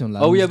your pitch on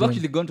Lansden. Oh, we have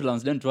actually gone to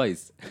Lansden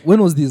twice.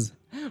 When was this?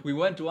 We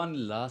went to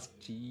one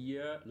last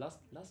year. Last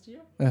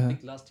year? I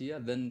think last year.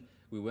 Then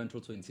we went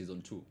also in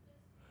season 2.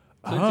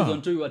 So in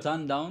season 2, we were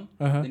turned down.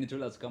 Then he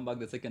told us to come back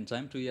the second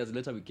time. 2 years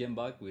later, we came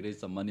back. We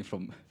raised some money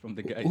from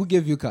the guys. Who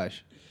gave you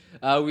cash?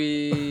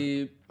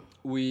 We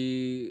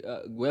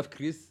have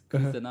Chris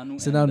Senanu.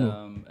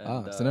 Senanu.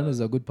 Senanu is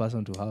a good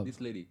person to have.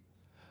 This lady.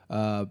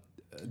 Joan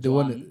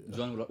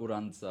who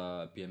runs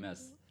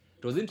PMS.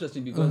 It was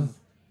interesting because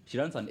she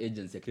runs an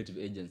agency, a creative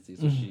agency.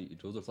 So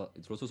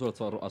it was also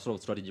sort of a sort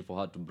of strategy for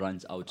her to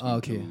branch out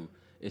into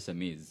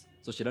SMEs.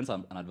 So she runs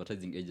an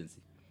advertising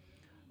agency.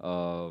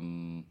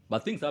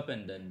 But things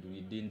happened and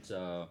we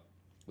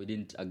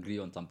didn't agree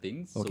on some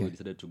things. So we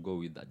decided to go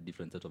with a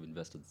different set of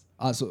investors.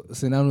 So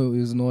Senanu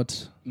is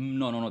not...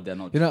 No, they're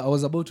not. I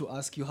was about to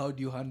ask you, how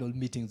do you handle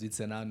meetings with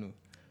Senanu?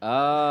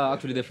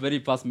 Actually, the very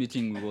first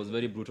meeting was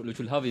very brutal. We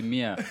should have him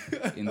here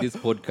in this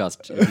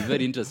podcast. It will be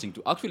very interesting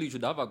too. Actually, you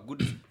should have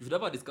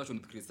a discussion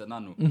with Chris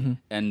Senanu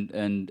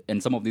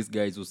and some of these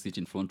guys who sit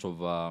in front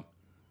of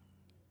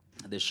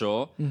the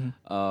show.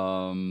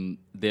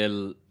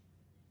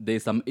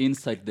 There's some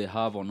insight they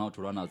have on how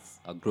to run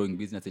a growing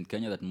business in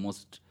Kenya that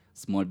most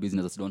small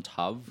businesses don't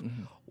have.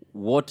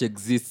 What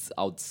exists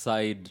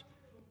outside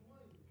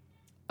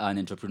an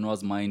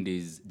entrepreneur's mind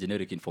is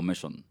generic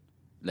information.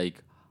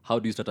 Like, how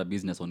do you start a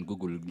business on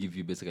Google? Will give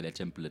you basically a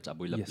template, a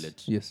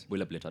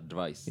boilerplate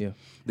advice. Yeah.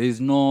 There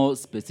is no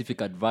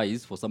specific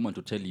advice for someone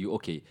to tell you,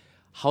 okay,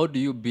 how do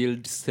you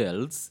build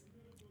sales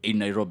in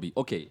Nairobi?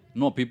 Okay,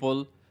 no,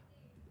 people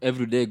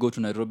every day go to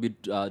Nairobi,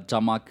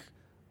 tarmac.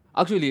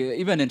 Actually,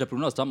 even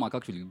entrepreneurs, tarmac,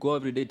 actually, go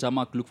every day,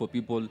 tarmac, look for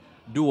people,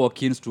 do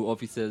walk-ins to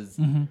offices,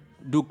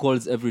 do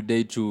calls every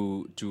day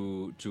to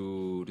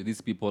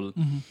these people.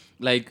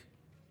 Like,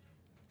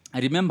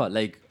 I remember,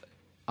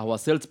 our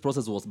sales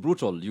process was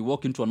brutal. You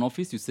walk into an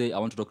office, you say, I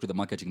want to talk to the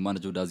marketing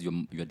manager who does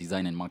your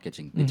design and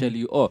marketing. They tell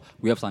you, oh,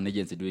 we have an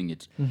agency doing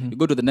it. You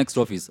go to the next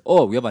office,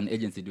 oh, we have an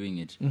agency doing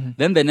it.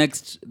 Then the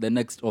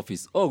next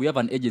office, oh, we have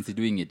an agency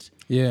doing it.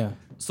 Yeah.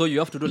 So you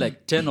have to do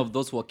 10 of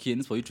those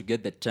walk-ins for you to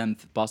get the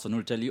 10th person who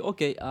will tell you,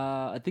 okay,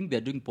 I think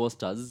they're doing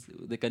posters.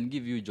 They can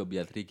give you a job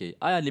at 3K.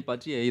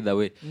 Either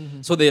way.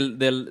 So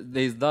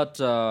there's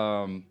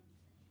that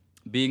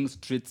being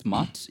street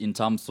smart in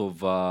terms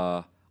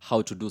of how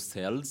to do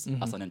sales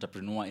as an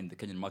entrepreneur in the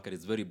Kenyan market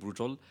is very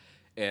brutal.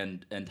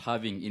 and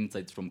having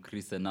insights from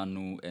Chris and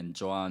Nanu and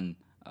Joanne.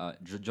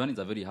 Joanne is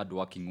a very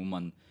hardworking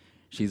woman.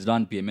 She's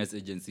run PMS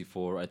agency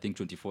for I think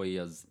 24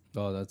 years.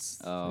 Oh, that's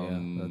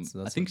that's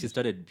I think she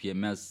started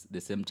PMS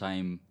the same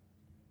time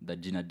that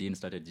Gina Dean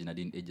started Gina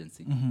Dean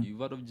agency. You've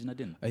heard of Gina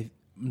Dean? I'm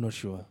not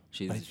sure.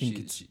 She's, I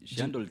think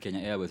she handled Kenya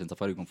Airways and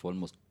Safaricom for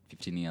almost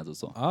 15 years or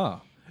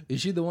so.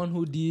 Is she the one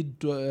who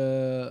did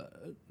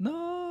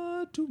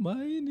not to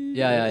mine?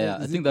 Yeah.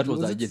 I think that was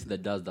the agency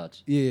that does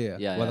that.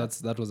 Yeah. Well,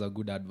 that was a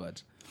good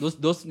advert.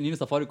 Those nini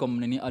Safaricom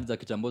nini ads za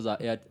kitambo za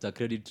air za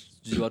credit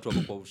sijui watu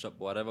wako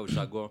kwa whatever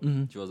ushago.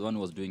 She was the one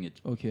who was doing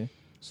it. Okay.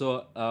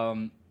 So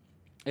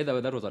either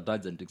way, that was a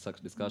tangent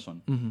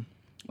discussion.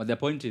 But the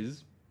point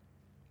is,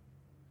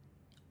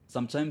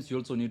 sometimes you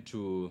also need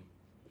to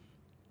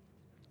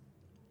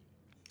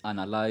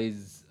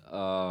analyze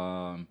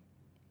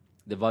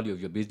the value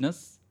of your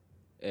business,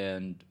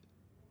 and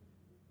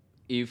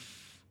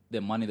if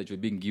the money that you're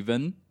being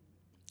given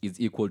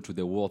is equal to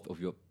the worth of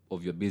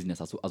your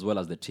business as well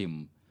as the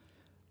team.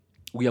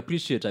 We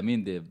appreciate, I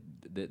mean, the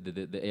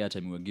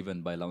airtime we were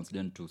given by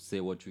Lounsden to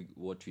say what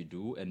we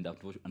do, and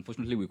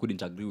unfortunately we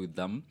couldn't agree with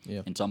them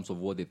in terms of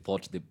what they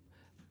thought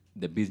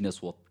the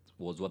business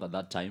was worth at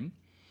that time.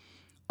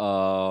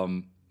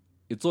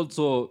 It's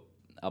also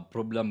a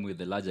problem with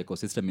the large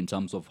ecosystem in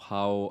terms of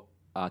how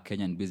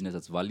Kenyan business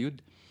is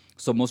valued.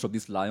 So most of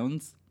these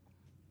lions,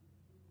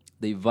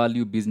 they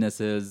value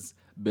businesses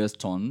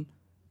based on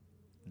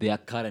their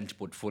current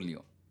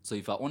portfolio. So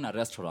if I own a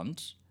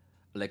restaurant,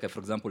 like for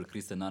example,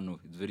 Chris Enano,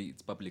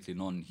 it's publicly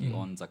known. He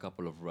owns a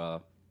couple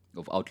of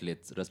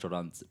outlets,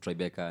 restaurants,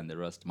 Tribeca and the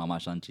rest, Mama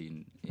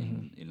Shanti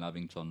in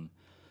Lavington.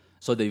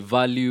 So they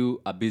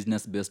value a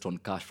business based on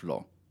cash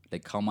flow.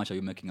 Like how much are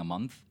you making a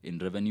month in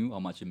revenue? How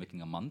much are you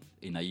making a month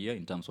in a year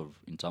in terms of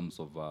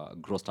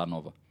gross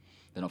turnover?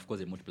 Then of course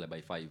they multiply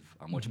by 5,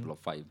 a multiple of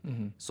 5.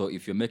 So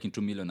if you're making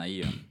 2 million a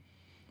year,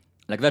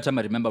 like that time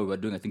I remember we were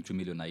doing I think 2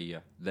 million a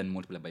year. Then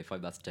multiply by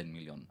 5, that's 10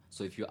 million.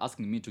 So if you're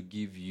asking me to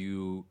give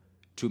you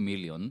 2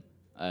 million,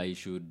 I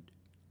should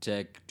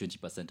take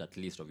 20% at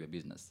least of your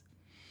business.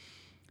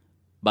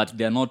 But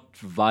they're not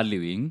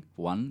valuing,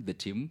 one, the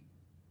team,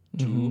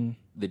 two,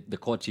 the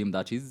core team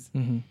that is,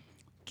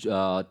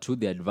 to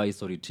the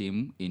advisory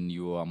team in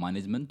your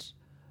management,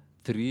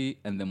 3,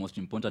 and the most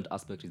important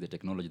aspect is the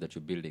technology that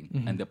you're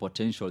building and the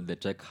potential the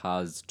tech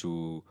has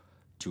to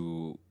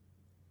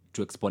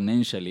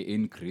exponentially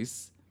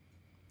increase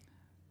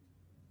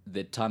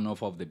the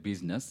turnover of the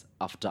business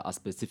after a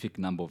specific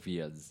number of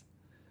years.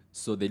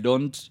 So the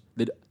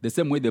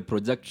same way they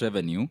project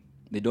revenue,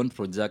 they don't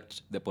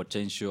project the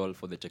potential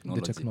for the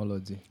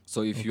technology.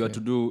 So if you are to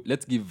do,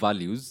 let's give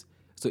values.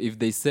 So if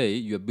they say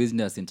your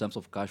business in terms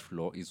of cash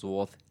flow is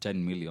worth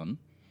 10 million,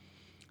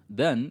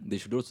 then they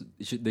should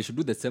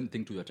do the same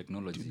thing to your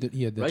technology.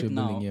 Right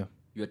now,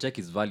 your tech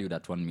is valued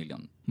at 1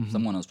 million.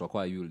 Someone else to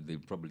acquire you, they'll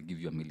probably give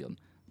you $1 million.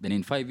 Then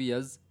in 5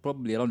 years,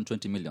 probably around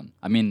 20 million.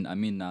 I mean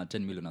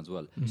 10 million as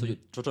well. So your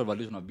total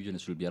valuation of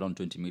business should be around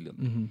 20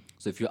 million.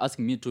 So if you're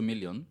asking me 2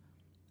 million,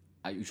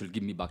 you should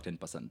give me back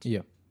 10%.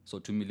 Yeah. So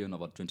 2 million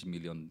over 20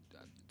 million.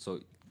 So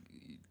it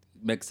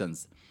makes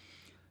sense.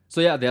 So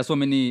yeah, there are so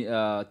many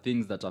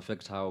things that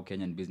affect how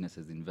Kenyan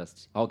businesses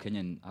invest, how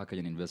Kenyan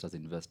investors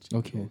invest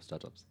into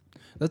startups.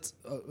 That's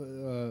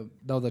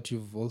now that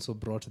you've also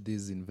brought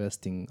this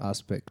investing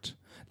aspect,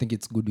 I think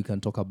it's good we can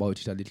talk about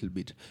it a little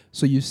bit.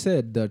 So you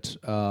said that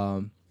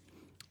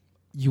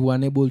you were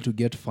unable to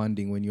get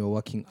funding when you were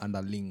working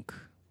under Link.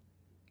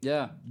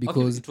 Yeah,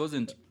 because it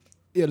wasn't.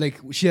 Yeah, like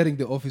sharing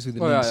the office with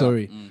the Link.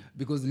 Sorry,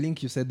 because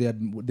Link, you said they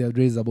had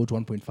raised about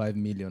 1.5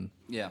 million.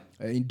 Yeah,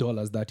 in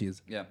dollars, that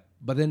is. Yeah.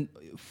 But then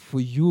for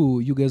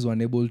you guys were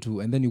unable to,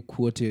 and then you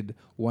quoted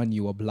one,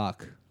 you were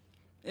black.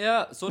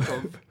 Yeah, sort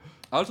of.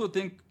 I also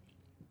think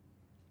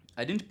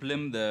I didn't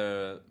blame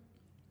the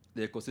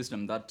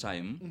ecosystem that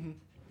time,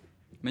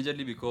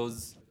 majorly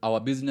because our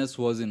business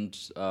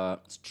wasn't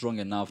strong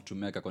enough to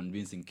make a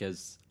convincing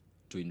case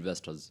to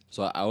investors.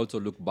 So I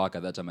also look back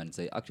at that time and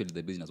say, actually,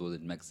 the business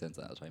wasn't make sense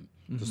at that time.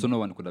 So no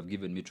one could have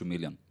given me 2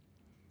 million.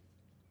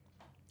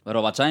 But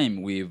over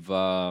time, we've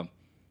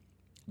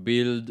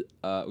built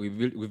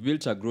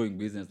a growing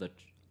business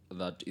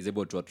that is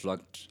able to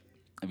attract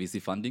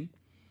VC funding,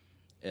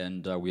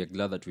 and we are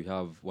glad that we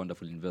have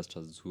wonderful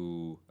investors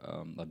who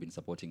have been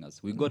supporting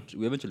us. We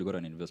eventually got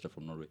an investor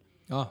from Norway.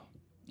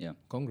 Yeah,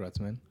 congrats,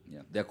 man.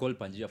 Yeah, they're called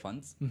Pangea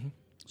Funds.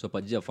 So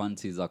Pangea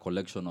Funds is a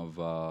collection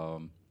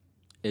of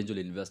angel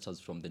investors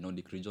from the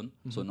Nordic region.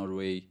 So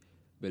Norway,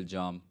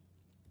 Belgium,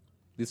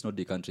 these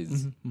Nordic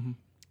countries.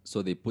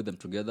 So they put them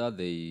together.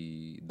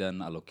 They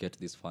then allocate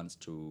these funds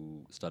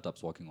to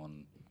startups working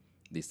on,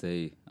 they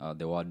say,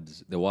 the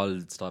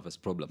world's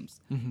toughest problems,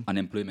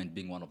 unemployment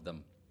being one of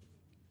them.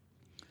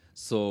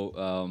 So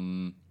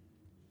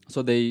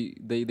so they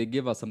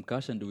gave us some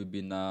cash, and we've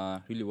been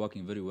really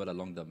working very well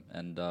along them.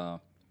 And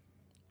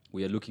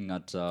we are looking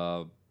at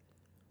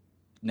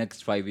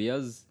next 5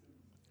 years.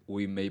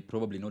 We may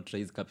probably not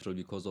raise capital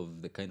because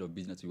of the kind of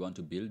business we want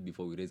to build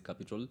before we raise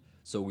capital.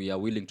 So we are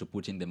willing to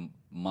put in the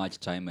much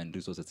time and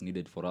resources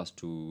needed for us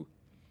to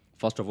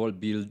First of all,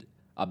 build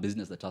a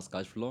business that has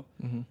cash flow,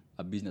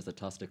 a business that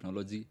has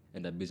technology,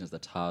 and a business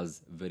that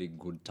has very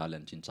good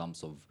talent in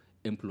terms of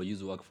employees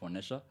who work for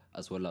Nesha,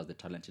 as well as the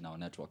talent in our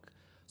network.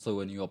 So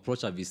when you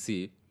approach a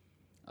VC,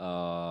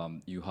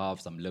 you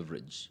have some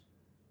leverage.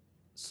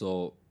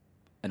 So,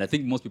 and I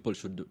think most people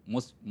should,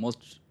 most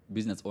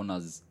business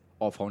owners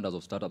or founders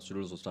of startups should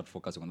also start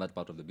focusing on that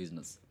part of the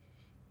business.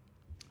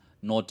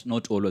 Not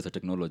always the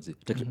technology.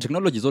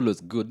 Technology is always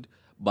good,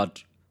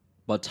 but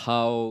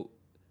how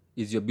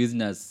is your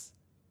business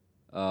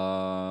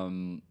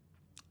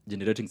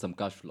generating some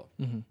cash flow?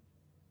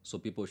 So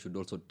people should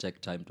also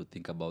take time to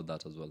think about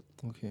that as well.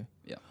 Okay.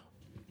 Yeah.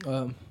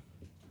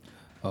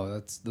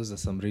 Those are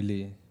some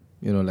really,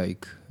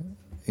 like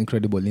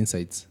incredible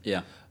insights.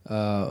 Yeah.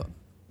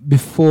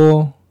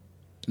 Before,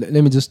 let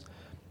me just,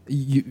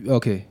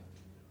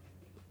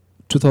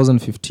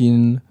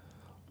 2015,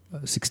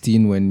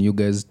 16, when you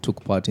guys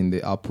took part in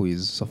the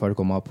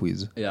Safaricom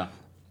Upwiz. Yeah.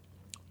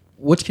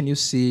 What can you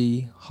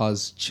say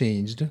has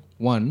changed,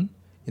 one,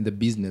 in the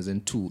business,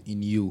 and two,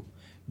 in you,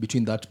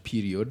 between that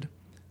period,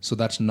 so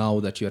that now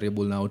that you're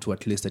able now to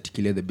at least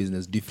articulate the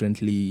business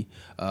differently,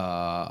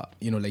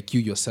 like you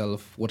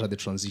yourself, what are the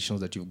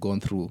transitions that you've gone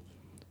through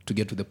to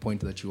get to the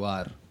point that you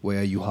are,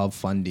 where you have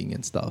funding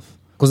and stuff?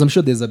 Because I'm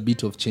sure there's a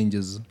bit of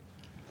changes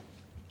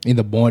in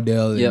the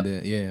model.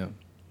 Yeah.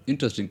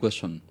 Interesting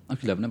question.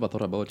 Actually, I've never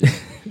thought about it.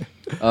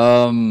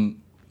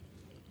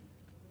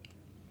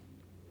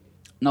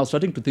 Now,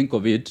 starting to think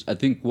of it, I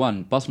think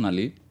one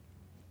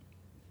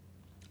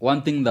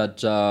thing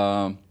that,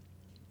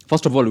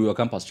 first of all, we were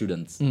campus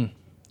students.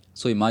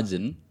 So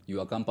imagine you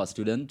are a campus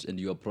student and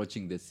you're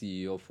approaching the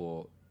CEO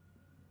for,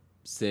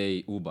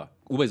 say, Uber.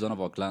 Uber is one of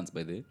our clients,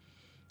 by the way.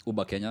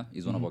 Uber Kenya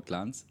is one of our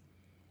clients.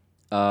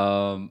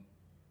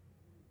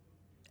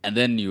 And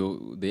then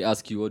they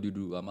ask you, what do you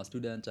do? I'm a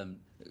student.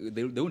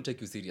 They won't take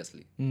you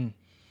seriously.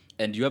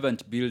 And you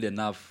haven't built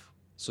enough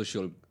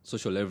social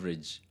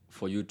leverage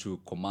for you to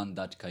command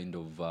that kind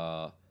of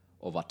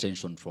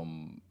attention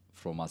from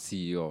a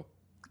CEO,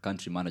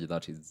 country manager,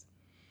 that is.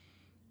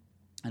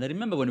 And I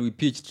remember when we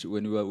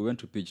went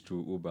to pitch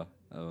to Uber,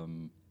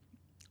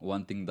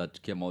 one thing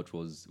that came out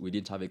was we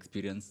didn't have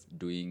experience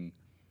doing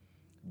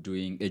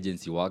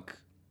agency work.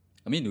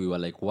 I mean, we were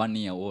like 1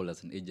 year old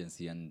as an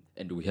agency, and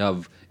we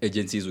have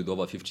agencies with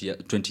over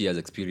 20 years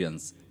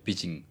experience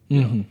pitching.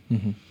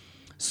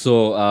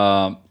 So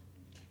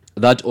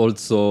that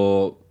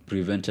also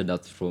prevented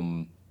us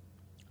from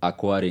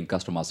acquiring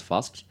customers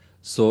fast.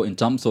 So in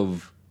terms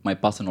of my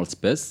personal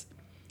space,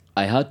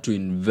 I had to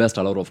invest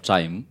a lot of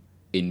time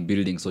in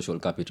building social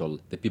capital.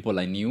 The people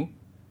I knew,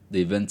 the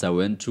events I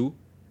went to,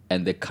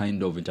 and the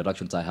kind of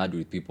interactions I had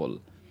with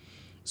people.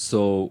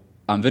 So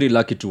I'm very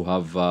lucky to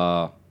have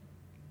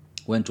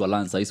went to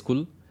Alliance High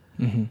School.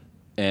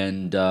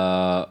 And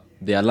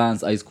the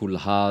Alliance High School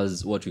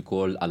has what we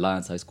call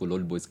Alliance High School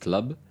Old Boys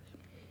Club.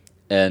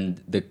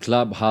 And the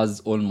club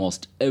has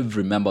almost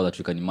every member that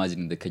you can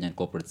imagine in the Kenyan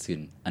corporate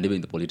scene, and even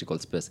in the political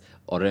space.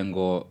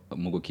 Orengo,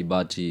 Mugo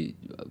Kibati,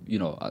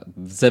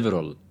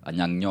 several,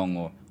 Anyang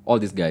Nyong'o, all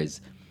these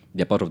guys,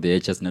 they're part of the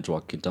AHS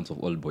network in terms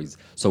of old boys.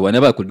 So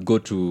whenever I could go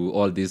to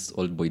all these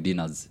old boy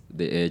dinners,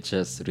 the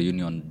AHS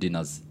reunion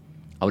dinners,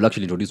 I would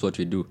actually introduce what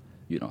we do,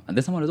 And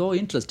then someone was,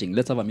 interesting,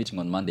 let's have a meeting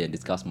on Monday and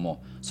discuss more.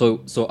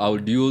 So I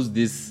would use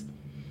this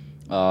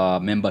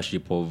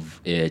membership of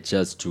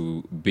AHS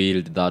to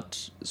build that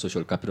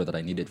social capital that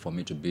I needed for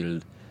me to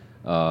build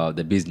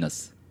the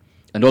business.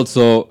 And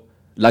also,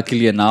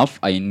 luckily enough,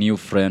 I knew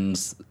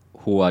friends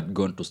who had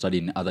gone to study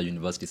in other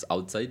universities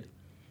outside.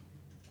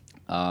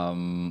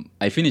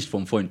 I finished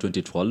Form 4 in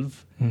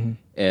 2012,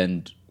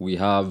 and we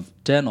have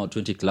 10 or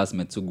 20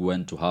 classmates who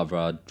went to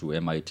Harvard, to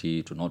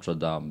MIT, to Notre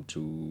Dame,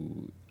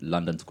 to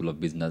London School of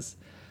Business.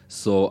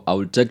 So I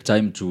would take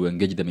time to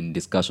engage them in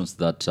discussions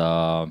that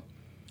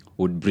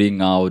would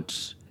bring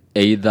out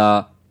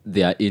either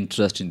their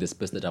interest in the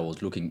space that I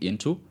was looking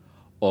into,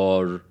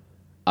 or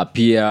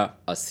appear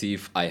as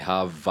if I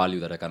have value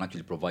that I can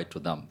actually provide to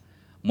them.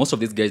 Most of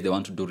these guys, they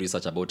want to do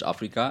research about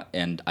Africa,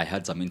 and I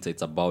had some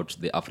insights about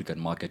the African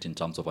market in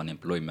terms of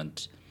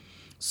unemployment.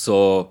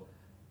 So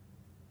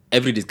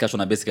every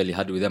discussion I basically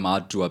had with them, I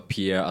had to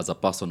appear as a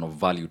person of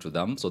value to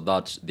them, so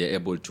that they're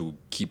able to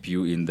keep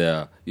you in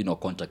their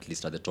contact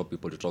list at the top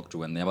people to talk to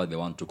whenever they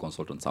want to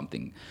consult on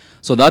something.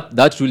 So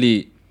that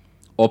really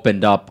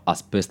opened up a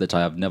space that I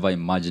have never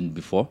imagined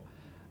before.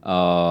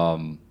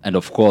 And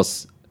of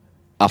course,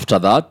 after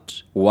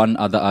that, one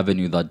other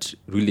avenue that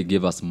really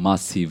gave us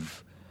massive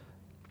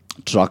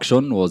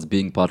traction was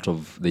being part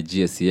of the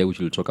GSEA, which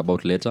we'll talk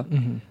about later.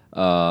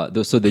 So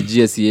the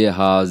GSEA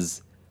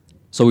has...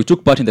 So we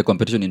took part in the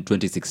competition in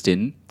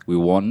 2016. We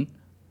won.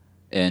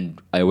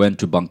 And I went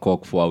to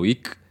Bangkok for a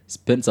week,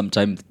 spent some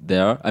time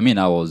there. I mean,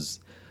 I was...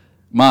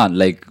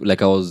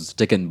 like I was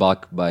taken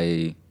back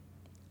by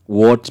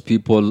what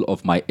people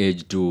of my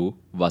age do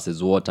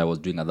versus what I was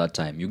doing at that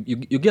time. You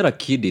get a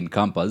kid in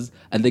campus,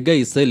 and the guy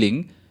is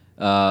selling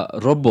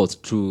robots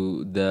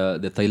to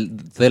the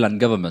Thailand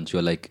government.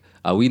 You're like,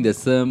 Are we in the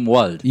same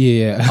world?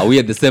 Yeah. Are we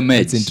at the same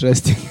age? It's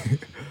interesting.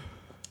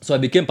 So I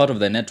became part of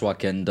the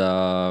network, and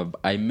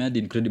I made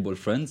incredible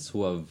friends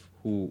who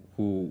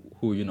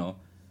you know,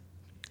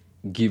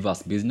 give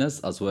us business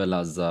as well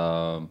as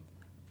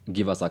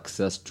give us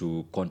access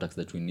to contacts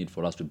that we need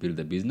for us to build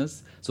the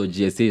business. So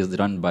GSA is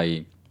run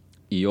by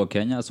EO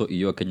Kenya. So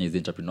EO Kenya is the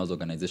entrepreneurs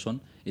organization.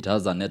 It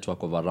has a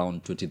network of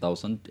around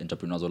 20,000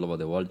 entrepreneurs all over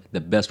the world,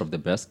 the best of the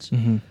best.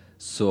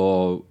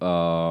 So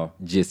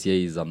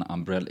GSA is an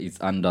umbrella. It's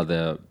under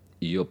the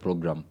EO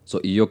program.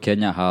 So EO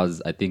Kenya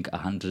has, I think,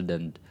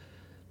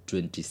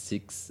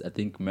 126, I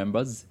think,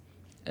 members.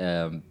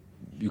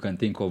 You can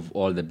think of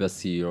all the best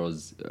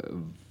CEOs,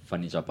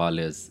 Furniture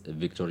Palace,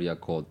 Victoria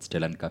Court,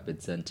 Stellan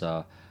Carpet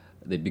Center,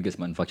 the biggest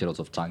manufacturers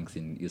of tanks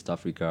in East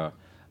Africa,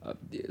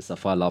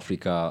 Safal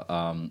Africa,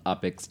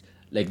 Apex.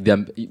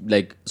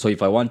 So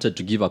if I wanted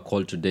to give a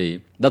call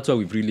today, that's why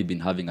we've really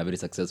been having a very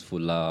successful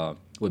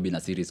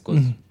webinar series,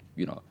 because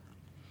you know,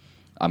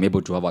 I'm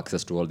able to have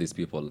access to all these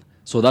people.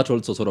 So that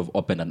also sort of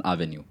opened an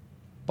avenue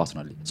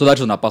personally. So that's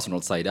on a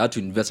personal side. I had to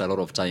invest a lot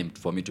of time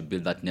for me to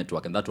build that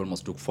network, and that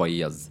almost took 4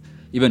 years.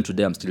 Even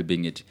today, I'm still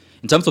building it.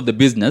 In terms of the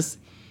business,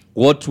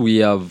 what we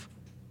have,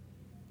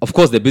 of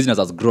course, the business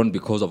has grown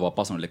because of our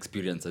personal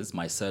experiences,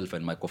 myself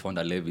and my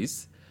co-founder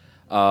Levis.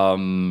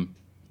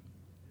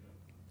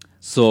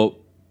 So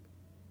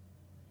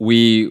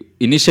we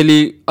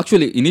initially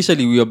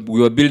we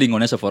were building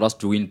Onesha for us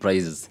to win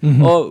prizes.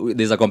 Oh,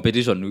 there's a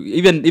competition.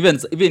 Even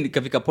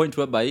a point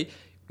whereby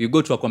you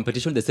go to a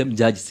competition, the same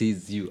judge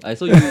sees you. I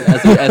saw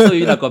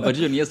you in a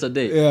competition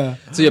yesterday. Yeah.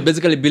 So you're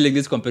basically building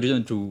this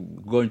competition to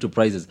go into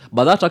prizes.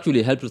 But that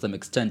actually helped to some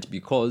extent,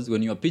 because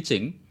when you're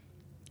pitching,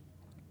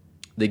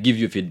 they give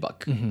you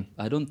feedback.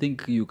 I don't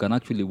think you can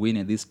actually win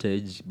at this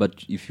stage,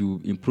 but if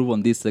you improve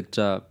on this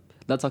sector,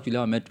 that's actually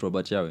how I met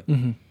Robert Yawe.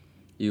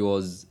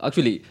 He's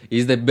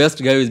the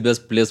best guy who's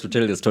best placed to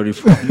tell the story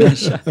from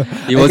Nesha.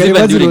 He was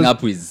even during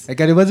Upwiz. I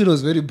can imagine it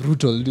was very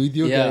brutal with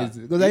you Yeah, guys.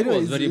 Because it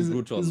was very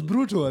brutal. It's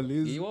brutal.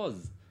 He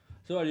was.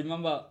 So I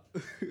remember,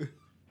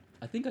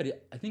 I think I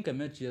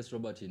met GS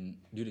Robert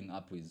during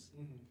Upwiz.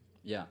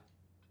 Yeah.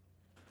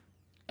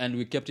 And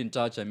we kept in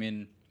touch. I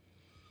mean,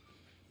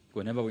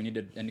 whenever we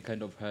needed any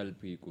kind of help,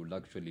 he could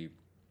actually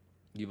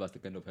give us the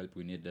kind of help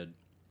we needed.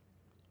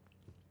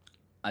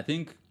 I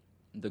think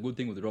the good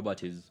thing with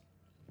Robert is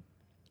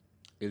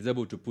he's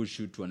able to push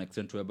you to an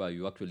extent whereby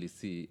you actually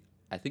see,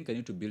 I think I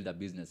need to build a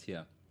business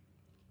here.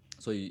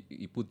 So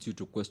he puts you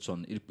to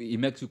question. He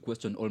makes you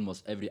question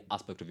almost every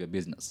aspect of your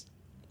business.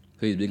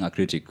 So he's being a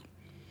critic.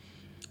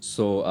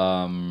 So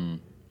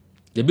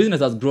the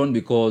business has grown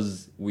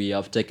because we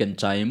have taken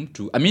time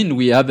to, I mean,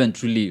 we haven't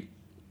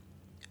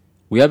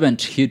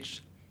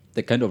hit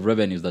the kind of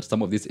revenues that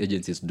some of these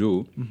agencies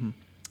do,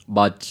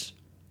 but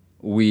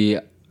we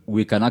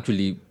can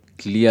actually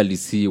clearly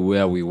see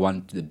where we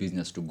want the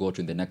business to go to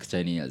in the next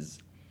 10 years,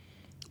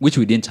 which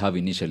we didn't have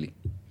initially.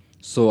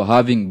 So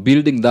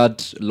building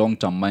that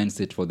long-term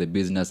mindset for the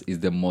business is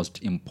the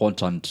most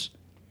important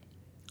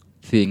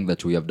thing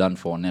that we have done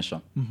for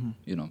Onesha.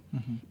 You know,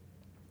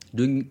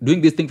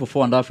 doing this thing for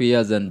 4.5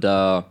 years, and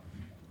I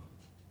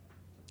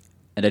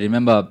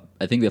remember,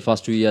 I think the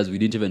first 2 years we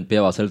didn't even pay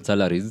ourselves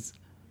salaries.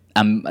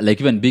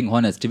 Like, even being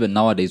honest, even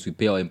nowadays we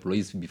pay our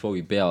employees before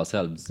we pay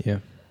ourselves. Yeah.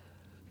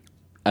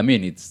 I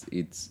mean, it's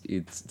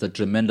a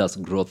tremendous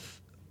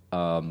growth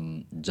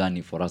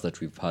journey for us that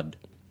we've had.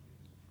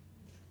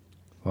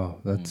 Wow,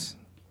 that's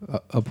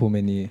up how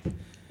many.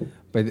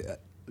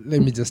 But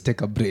let me just take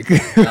a break. You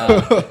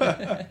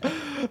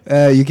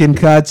can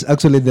catch,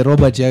 actually, the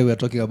Robert Yawe we're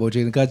talking about.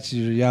 You can catch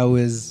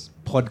Yawe's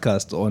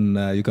podcast on.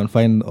 You can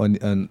find on.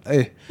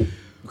 You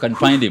can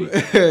find him.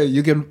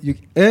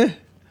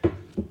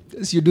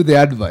 Yes, you do the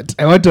advert.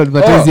 I want to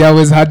advertise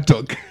Yawe's Hard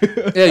Talk.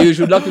 Yeah, you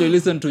should actually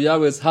listen to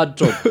Yawe's Hard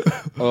Talk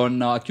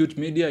on Acute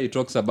Media. He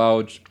talks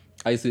about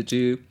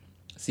ICT,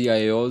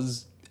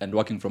 CIOs, and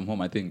working from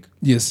home, I think.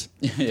 Yes.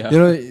 Yeah. You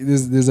know,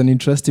 there's an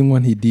interesting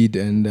one he did,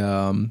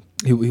 and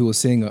he was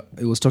saying,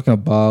 he was talking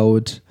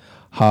about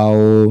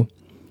how,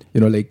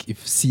 you know, like,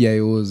 if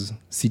CIOs,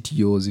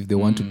 CTOs, if they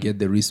want to get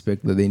the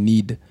respect that they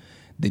need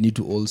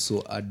to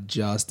also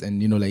adjust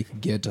and, you know, like,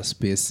 get a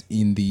space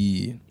in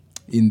the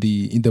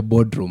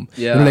boardroom.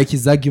 Yeah. You know, like,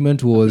 his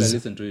argument was, I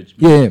listened to it.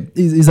 yeah,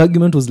 his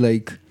argument was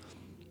like,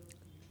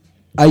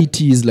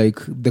 IT is like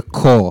the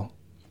core.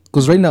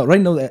 Because right now,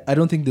 I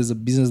don't think there's a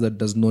business that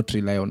does not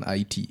rely on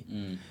IT.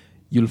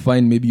 You'll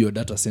find maybe your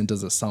data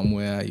centers are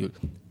somewhere.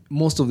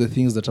 Most of the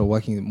things that are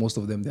working, most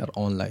of them, they are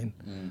online.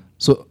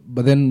 So,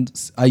 but then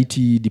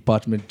IT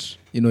department,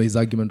 you know, his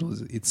argument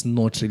was it's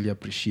not really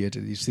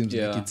appreciated. It seems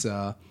like it's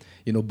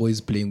you know, boys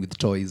playing with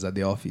toys at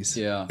the office.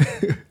 Yeah.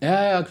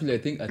 Yeah, actually, I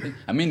think.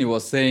 I mean, he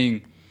was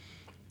saying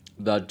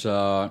that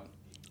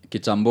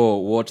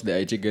Kitambo, what the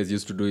IT guys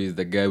used to do is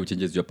the guy who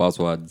changes your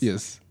passwords.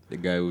 Yes. The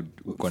guy who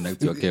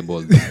connects your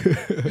cables.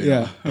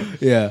 Yeah.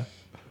 Yeah.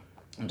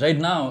 Right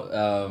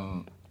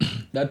now,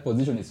 that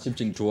position is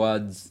shifting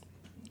towards,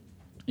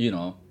 you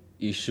know,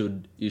 you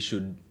should.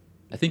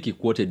 I think he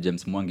quoted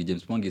James Mwangi.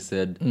 James Mwangi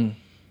said,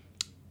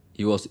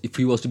 if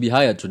he was to be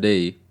hired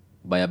today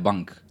by a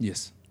bank,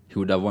 Yes. he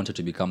would have wanted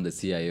to become the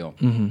CIO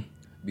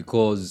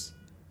because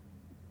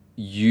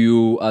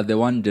you are the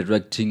one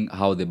directing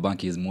how the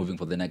bank is moving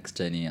for the next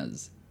 10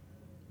 years.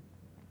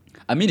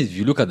 I mean, if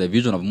you look at the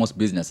vision of most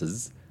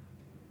businesses,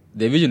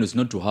 the vision is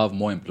not to have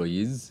more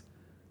employees.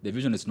 The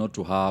vision is not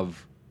to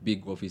have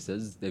big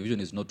offices. The vision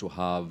is not to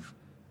have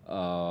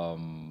all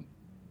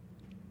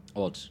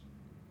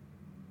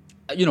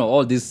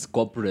these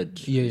corporate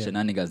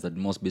shenanigans that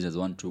most businesses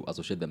want to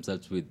associate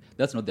themselves with.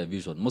 That's not their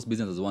vision. Most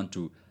businesses want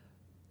to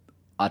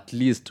at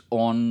least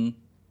own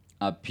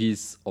a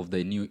piece of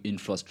the new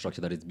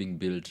infrastructure that is being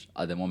built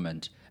at the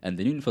moment. And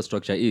the new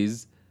infrastructure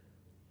is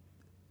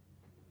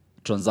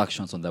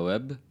transactions on the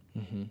web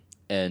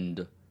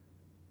and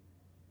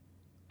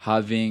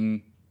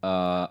having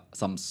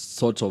some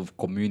sort of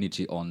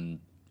community on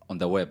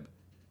the web.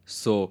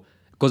 So,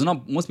 because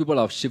now most people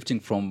are shifting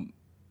from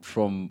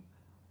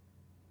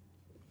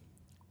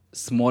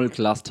small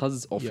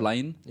clusters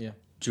offline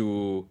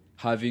to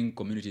having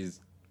communities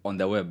on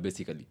the web,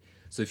 basically.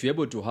 So if you're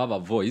able to have a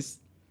voice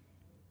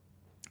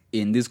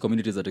in these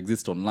communities that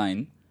exist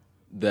online,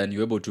 then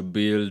you're able to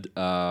build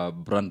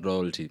brand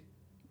loyalty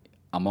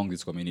among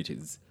these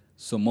communities.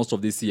 So most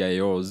of these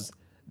CIOs,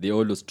 they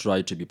always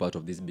try to be part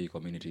of these big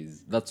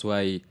communities. That's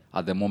why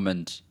at the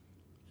moment,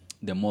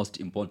 the most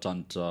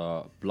important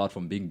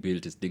platform being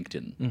built is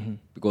LinkedIn,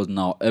 because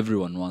now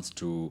everyone wants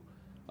to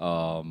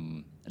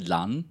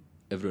learn.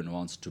 Everyone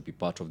wants to be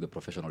part of the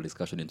professional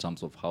discussion in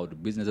terms of how do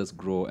businesses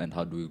grow and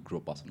how do we grow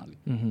personally.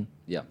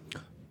 Yeah.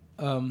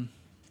 I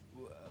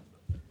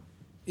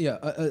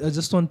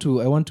just want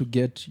to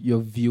get your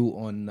view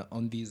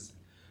on these.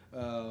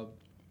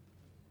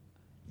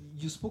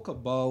 You spoke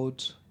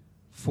about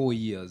 4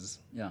 years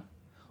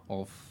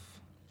of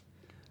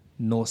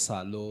no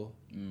salo,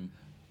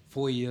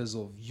 4 years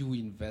of you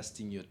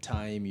investing your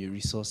time, your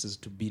resources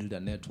to build a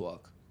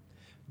network.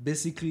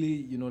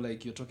 Basically,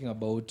 like you're talking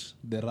about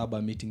the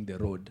rubber meeting the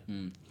road.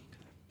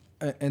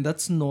 And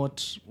that's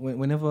not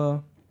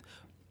whenever.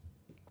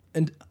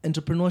 And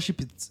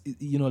entrepreneurship, it's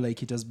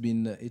like it has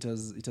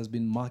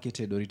been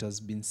marketed, or it has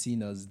been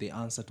seen as the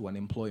answer to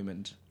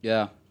unemployment.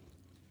 Yeah.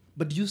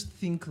 But do you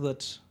think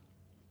that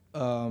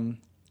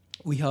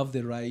we have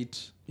the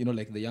right,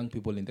 like the young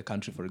people in the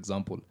country, for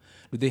example,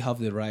 do they have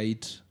the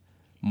right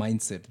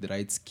mindset, the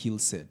right skill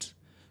set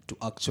to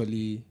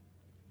actually,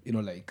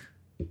 like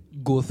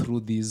go through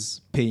this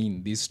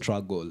pain, this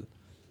struggle,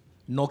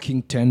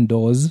 knocking 10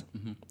 doors,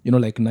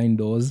 like 9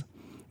 doors,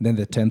 then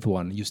the 10th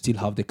one, you still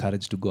have the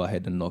courage to go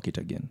ahead and knock it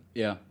again?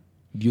 Yeah.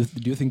 Do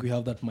you think we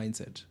have that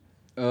mindset?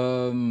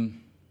 To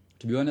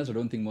be honest, I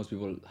don't think most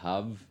people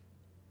have,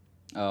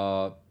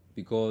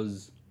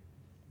 because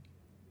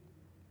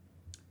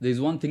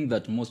there's one thing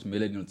that most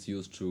millennials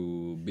use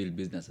to build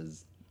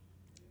businesses,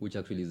 which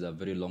actually is a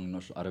very wrong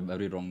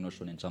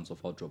notion in terms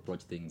of how to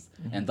approach things,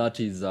 and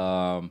that is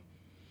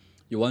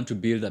you want to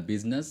build a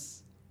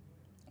business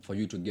for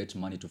you to get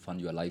money to fund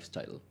your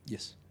lifestyle.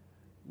 Yes.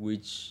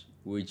 Which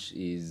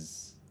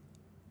is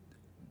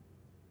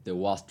the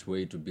worst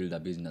way to build a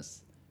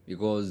business,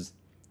 because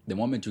the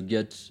moment you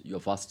get your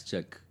first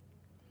check,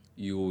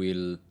 you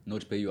will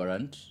not pay your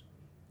rent,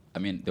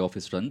 the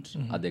office rent,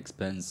 at the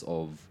expense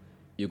of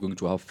you're going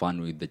to have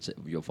fun with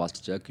your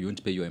first check. You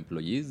won't pay your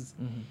employees.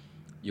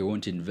 You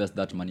won't invest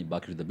that money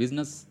back into the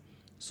business.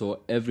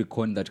 So every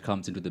coin that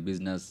comes into the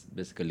business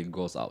basically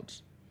goes out.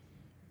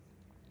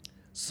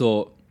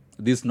 So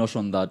this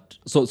notion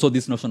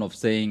of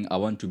saying I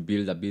want to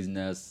build a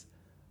business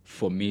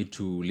for me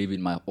to live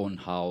in my own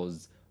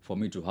house, for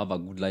me to have a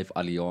good life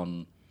early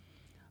on,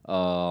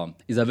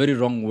 is a very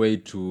wrong way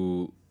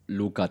to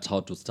look at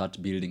how to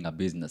start building a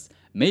business.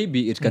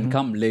 Maybe it can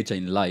come later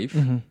in life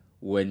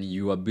when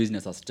your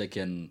business has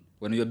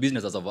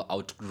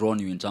outgrown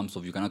you in terms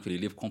of you can actually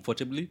live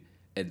comfortably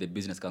and the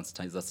business can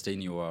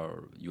sustain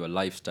your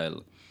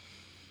lifestyle.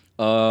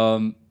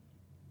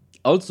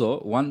 Also,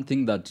 one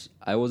thing that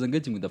I was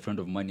engaging with a friend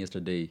of mine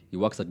yesterday, he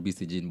works at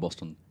BCG in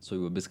Boston. So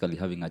we were basically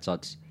having a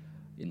chat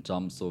in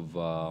terms of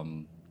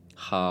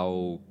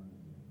how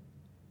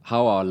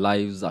our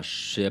lives are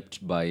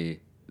shaped by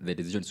the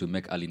decisions we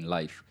make early in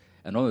life.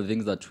 And one of the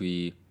things that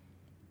we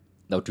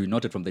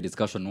noted from the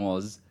discussion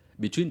was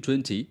between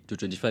 20 to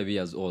 25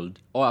 years old,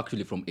 or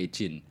actually from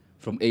 18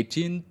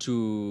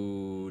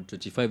 to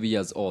 25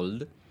 years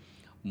old,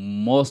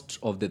 most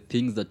of the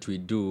things that we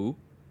do,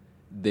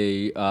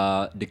 they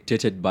are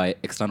dictated by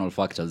external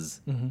factors.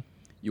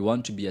 You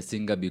want to be a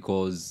singer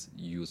because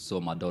you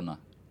saw Madonna,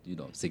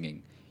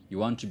 singing. You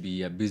want to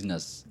be a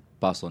business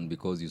person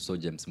because you saw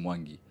James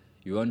Mwangi.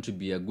 You want to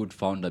be a good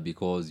founder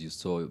because you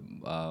saw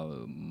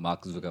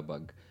Mark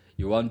Zuckerberg.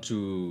 You want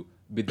to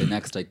be the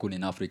next tycoon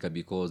in Africa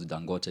because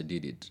Dangote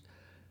did it.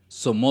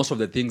 So most of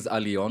the things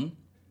early on,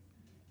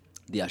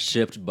 they are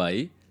shaped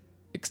by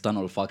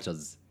external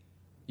factors.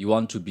 You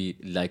want to be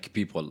like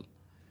people.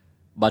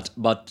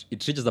 But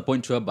it reaches a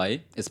point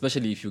whereby,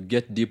 especially if you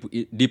get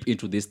deep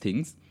into these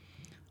things,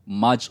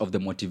 much of the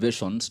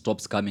motivation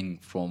stops coming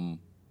from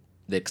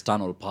the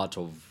external part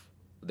of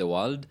the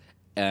world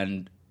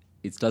and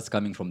it starts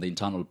coming from the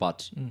internal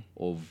part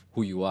of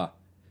who you are.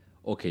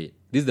 Okay,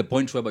 this is the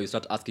point whereby you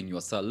start asking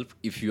yourself,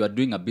 if you are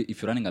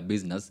if you're running a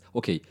business,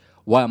 okay,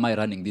 why am I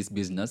running this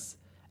business,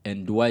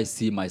 and do I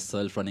see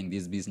myself running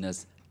this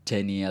business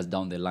 10 years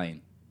down the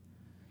line?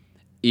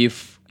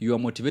 If you are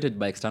motivated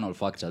by external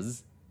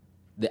factors,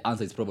 the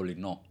answer is probably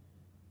no,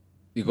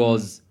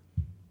 because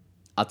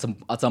at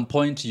some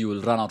point you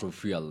will run out of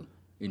fuel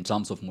in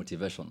terms of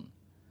motivation.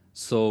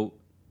 So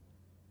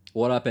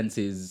what happens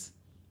is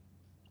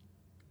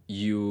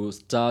you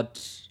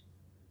start.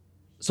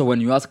 So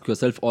when you ask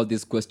yourself all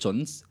these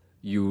questions,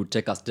 you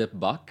take a step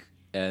back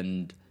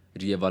and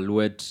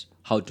reevaluate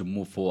how to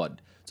move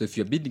forward. So if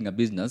you're building a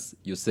business,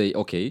 you say,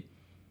 okay,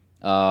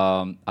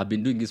 I've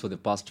been doing this for the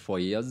past 4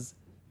 years,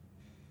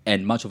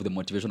 and much of the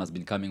motivation has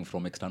been coming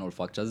from external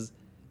factors.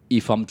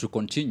 If I'm to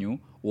continue,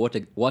 what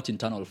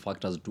internal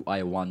factors do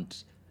I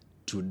want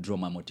to draw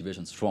my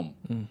motivations from?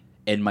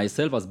 And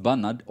myself as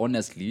Bernard,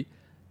 honestly,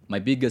 my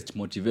biggest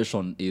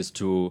motivation is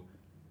to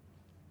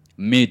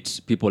meet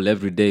people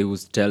every day who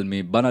tell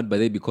me, Bernard, by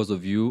the way, because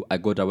of you, I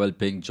got a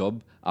well-paying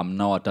job. I'm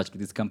now attached to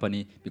this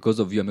company. Because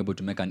of you, I'm able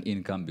to make an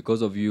income.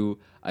 Because of you,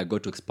 I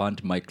got to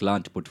expand my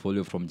client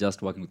portfolio from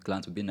just working with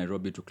clients within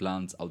Nairobi to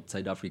clients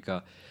outside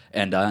Africa.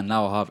 And I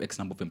now have X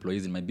number of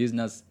employees in my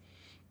business.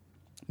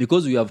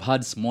 Because we have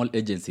had small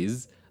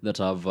agencies that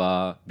have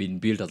been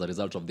built as a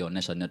result of the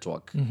Onesha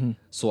network.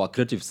 So a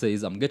creative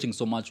says, I'm getting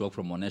so much work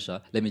from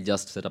Onesha, let me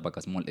just set up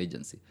a small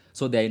agency.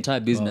 So their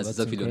entire business is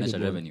actually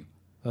Onesha revenue.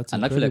 That's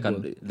and incredible.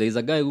 actually, there is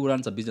a guy who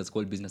runs a business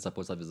called Business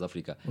Support Service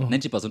Africa.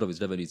 90% of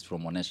his revenue is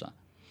from Onesha.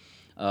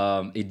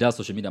 It does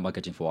social media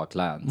marketing for our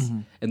clients.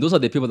 And those are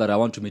the people that I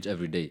want to meet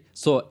every day.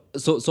 So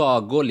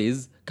our goal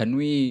is, can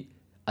we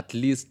at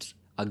least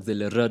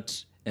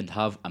accelerate and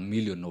have 1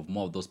 million of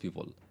more of those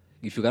people?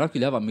 If you can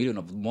actually have 1 million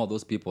of more of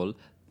those people,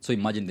 so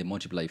imagine the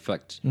multiply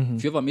effect.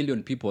 If you have 1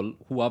 million people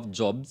who have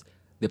jobs,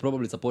 they're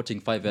probably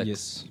supporting 5x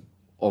Yes.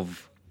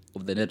 of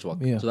the network.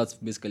 Yeah. So that's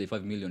basically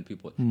 5 million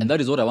people. And that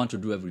is what I want to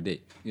do every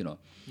day, you know.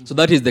 So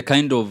that is the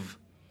kind of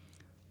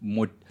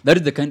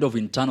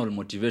internal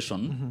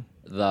motivation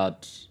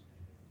that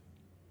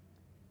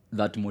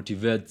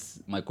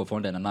motivates my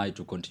co-founder and I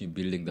to continue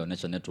building the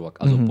Onesha network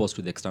as opposed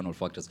to the external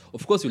factors.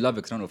 Of course, you love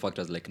external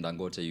factors like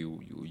Dangote. You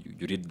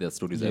read their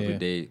stories every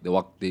day,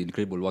 the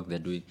incredible work they're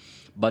doing.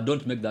 But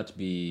don't make that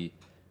be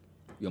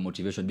your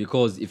motivation,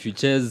 because if you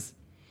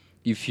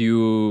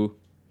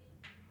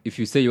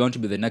say you want to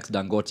be the next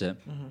Dangote,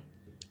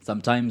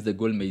 sometimes the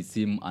goal may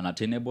seem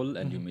unattainable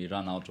and you may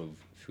run out of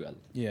fuel.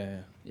 Yeah.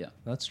 Yeah.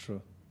 That's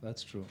true.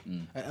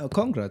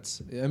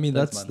 Congrats. I mean,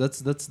 Thanks,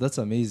 that's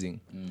amazing.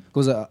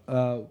 Because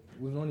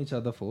we've known each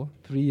other for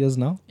 3 years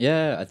now.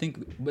 Yeah, I think.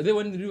 But then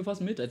when did we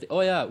first meet?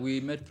 We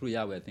met through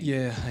Yahweh, I think.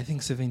 Yeah, I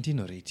think 17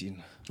 or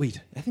 18.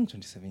 Wait, I think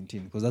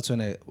 2017, because that's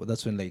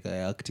when I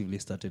actively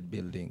started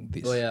building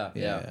this. Oh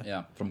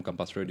yeah. From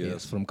Campus Radio.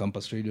 Yes, from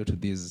Campus Radio to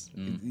this.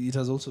 It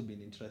has also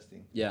been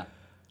interesting. Yeah.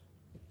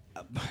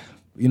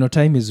 You know,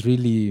 time is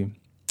really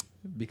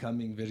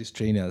becoming very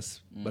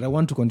strenuous. But I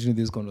want to continue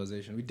this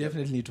conversation. We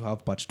definitely need to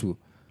have part 2.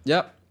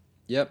 Yeah,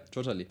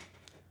 totally.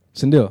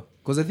 Sindio?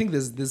 Because I think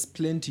there's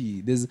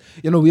plenty.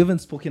 We haven't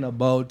spoken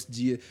about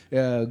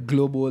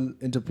global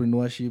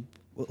entrepreneurship.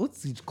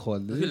 What's it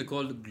called? It's really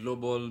called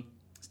Global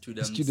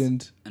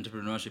Student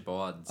Entrepreneurship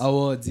Awards.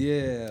 Awards,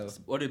 yeah.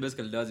 What it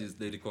basically does is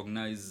they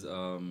recognize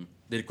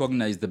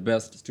the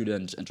best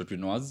student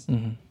entrepreneurs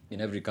in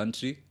every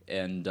country,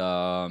 and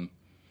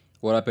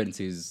what happens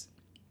is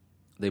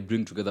they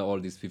bring together all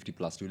these 50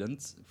 plus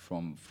students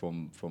from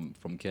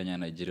Kenya,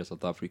 Nigeria,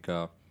 South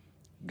Africa,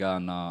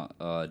 Ghana,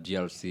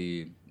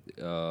 DRC,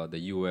 the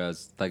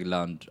US,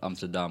 Thailand,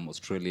 Amsterdam,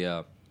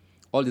 Australia,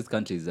 all these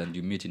countries, and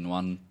you meet in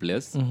one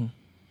place,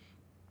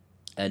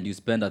 and you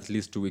spend at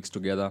least 2 weeks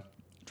together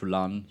to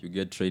learn. You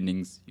get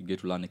trainings, you get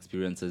to learn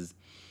experiences.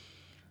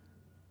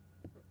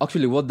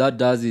 Actually, what that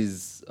does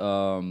is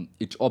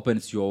it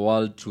opens your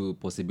world to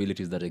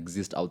possibilities that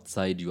exist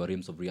outside your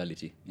realms of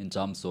reality. In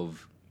terms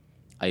of,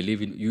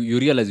 you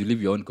realize you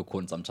live your own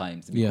cocoon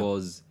sometimes,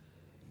 because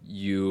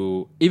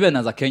you, even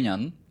as a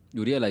Kenyan,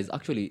 you realize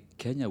actually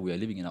Kenya, we are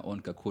living in our own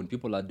cocoon.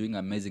 People are doing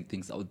amazing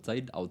things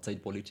outside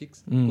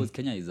politics, because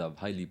Kenya is a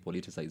highly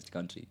politicized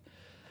country.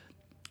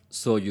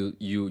 So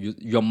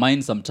your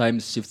mind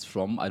sometimes shifts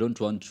from, I don't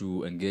want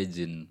to engage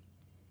in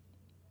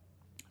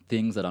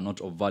things that are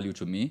not of value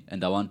to me,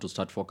 and I want to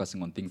start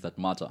focusing on things that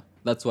matter.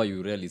 That's why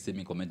you rarely see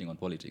me commenting on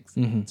politics.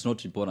 It's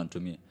not important to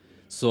me.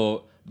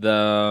 So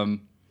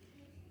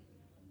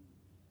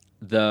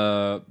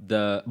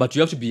but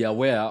you have to be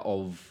aware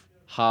of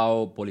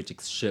how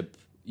politics shape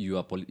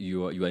your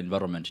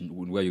environment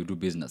in where you do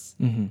business.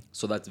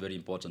 So that's very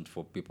important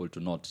for people to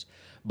note.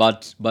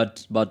 But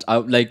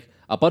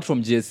apart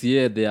from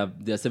GSCA,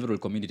 there are several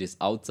communities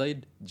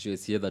outside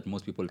GSCA that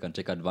most people can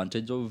take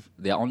advantage of.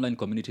 There are online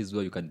communities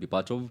where you can be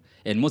part of,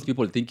 and most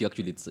people think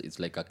actually it's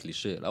like a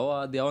cliche.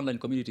 Oh, there are online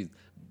communities.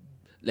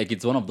 Like,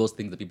 it's one of those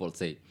things that people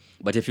say.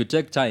 But if you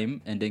take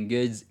time and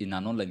engage in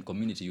an online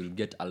community, you'll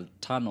get a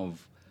ton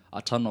of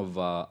a ton of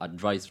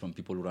advice from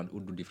people who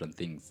do different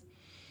things.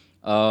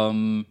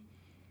 But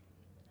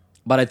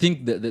I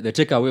think the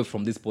takeaway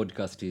from this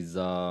podcast is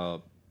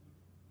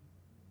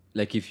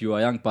like if you are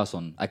a young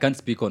person, I can't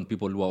speak on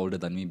people who are older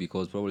than me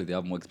because probably they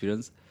have more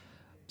experience.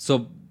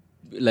 So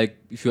like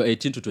if you're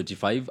 18 to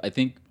 25, I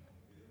think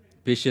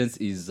patience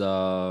is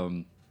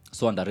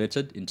so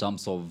underrated in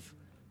terms of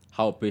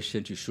how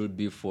patient you should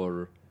be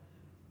for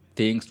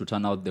things to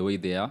turn out the way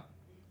they are.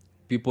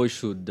 People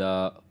should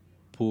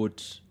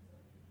put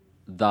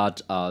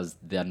that as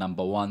their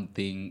number one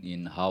thing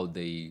in how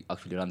they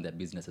actually run their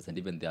businesses and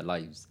even their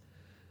lives.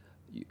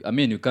 I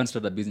mean, you can't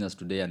start a business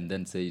today and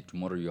then say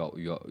tomorrow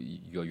you're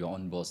your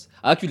own boss.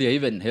 Actually, I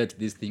even hate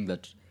this thing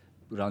that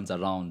runs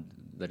around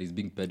that is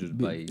being peddled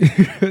by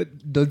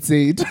Don't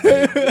say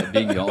it.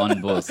 being your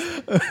own boss.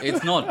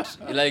 It's not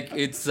like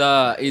it's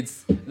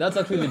that's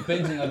actually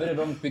painting a very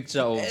wrong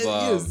picture of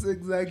Yes,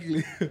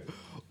 exactly.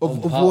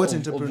 Of how- what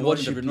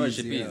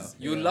entrepreneurship is. is.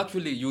 You'll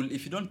actually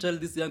if you don't tell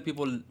these young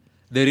people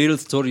the real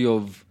story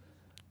of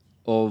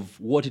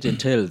what it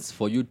entails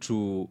for you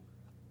to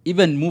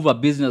even move a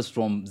business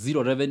from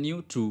zero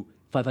revenue to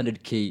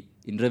 500k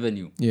in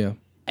revenue, Yeah.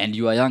 and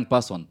you are a young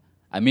person,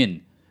 I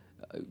mean,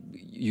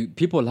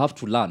 people have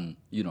to learn,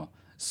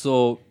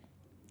 So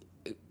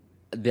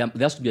there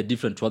has to be a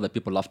different tool that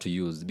people have to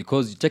use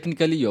because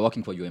technically you're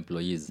working for your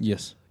employees.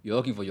 Yes. You're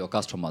working for your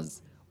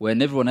customers.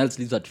 When everyone else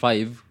leaves at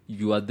 5,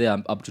 you are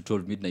there up to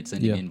 12 midnight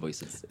sending Yeah.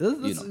 invoices.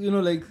 That's,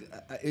 like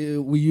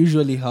we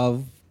usually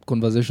have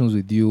conversations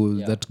with you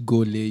Yeah. that go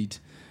late.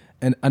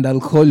 And I'll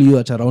call you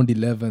at around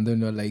 11.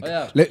 Then you're like,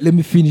 Oh, yeah. let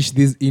me finish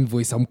this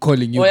invoice. I'm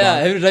calling you Oh yeah,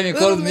 back. every time he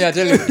calls me, I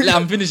tell him,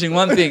 I'm finishing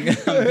one thing. I'm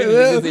finishing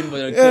this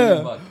invoice, I'll call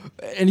you back.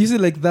 And you see,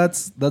 like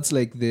that's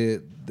like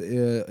the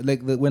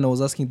when I was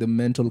asking the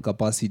mental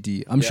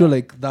capacity, I'm sure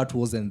like that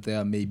wasn't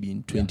there maybe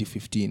in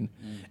 2015,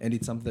 and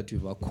it's something that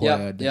you've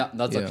acquired. Yeah,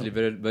 that's actually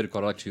very, very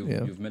correct.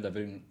 Yeah. You've made a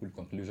very good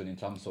conclusion in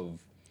terms of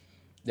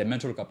the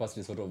mental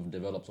capacity sort of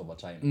develops over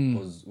time.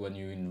 Because when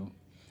you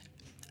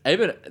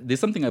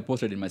there's something I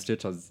posted in my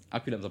status.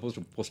 Actually, I'm supposed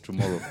to post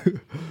tomorrow,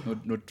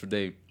 not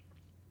today.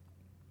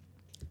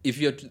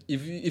 If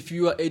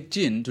you are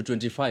 18 to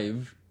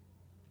 25,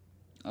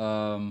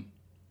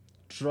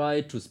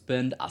 try to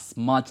spend as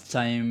much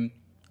time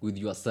with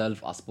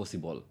yourself as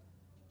possible.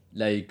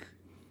 Like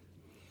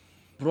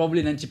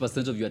probably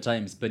 90% of your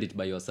time, spend it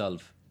by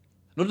yourself.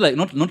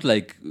 Not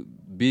like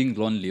being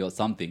lonely or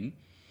something.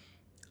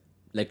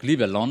 Like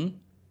live alone.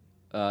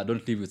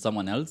 Don't live with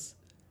someone else.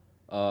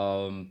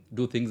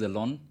 Do things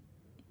alone.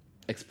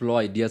 Explore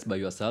ideas by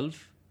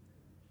yourself.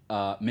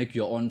 Make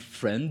your own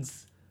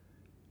friends.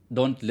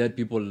 Don't let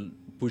people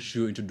push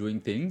you into doing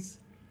things.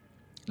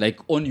 Like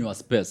own your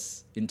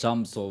space in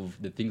terms of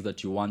the things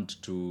that you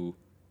want to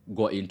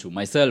go into.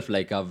 Myself,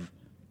 like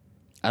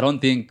I don't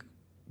think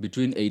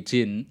between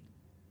 18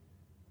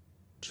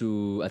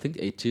 to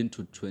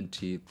 23,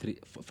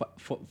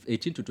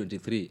 18 to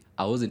 23,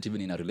 I wasn't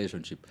even in a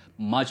relationship.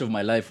 Much of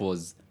my life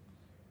was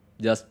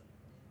just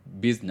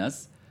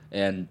business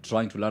and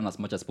trying to learn as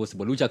much as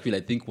possible, which actually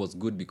I think was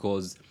good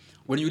because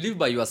when you live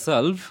by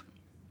yourself,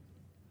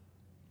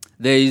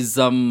 there is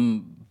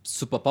some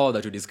superpower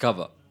that you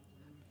discover.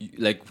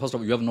 Like, first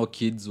of all, you have no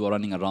kids who are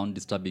running around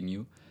disturbing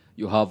you.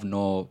 You have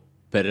no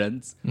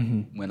parents.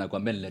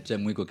 Mwanakwambia niletee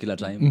mwiko kila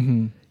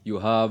time. You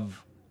have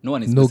no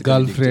one is No basically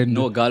girlfriend.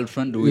 no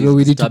girlfriend who You is know,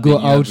 we need to disturbing go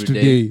you out every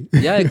day.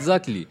 today. Yeah,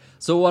 exactly.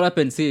 So what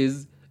happens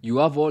is you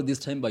have all this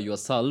time by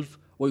yourself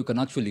where you can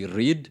actually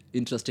read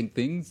interesting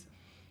things,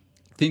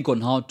 think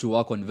on how to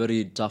work on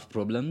very tough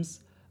problems,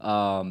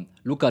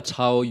 look at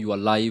how your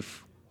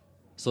life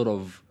sort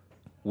of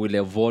will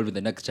evolve in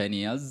the next 10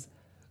 years.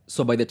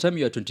 So by the time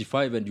you're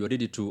 25 and you're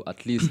ready to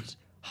at least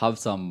have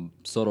some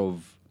sort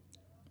of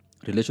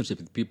relationship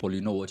with people, you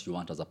know what you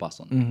want as a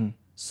person.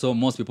 So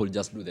most people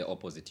just do the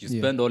opposite. You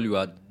spend all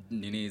your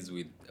ninis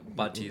with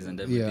parties and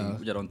everything, Yeah.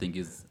 which I don't think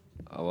is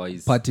a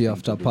wise Party thing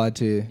after to do.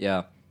 party.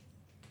 Yeah.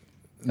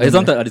 It's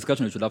not a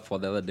discussion we should have for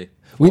the other day.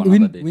 We for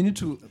another day. need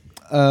to.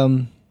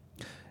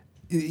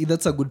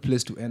 That's a good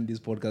place to end this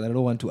podcast. I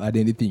don't want to add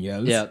anything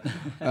else. Yeah.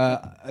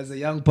 As a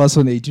young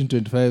person, 18,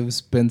 25,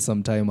 spend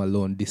some time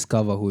alone,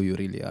 discover who you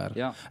really are.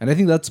 Yeah. And I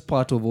think that's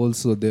part of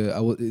also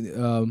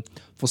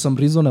for some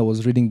reason, I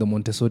was reading the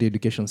Montessori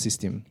education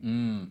system.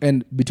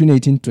 And between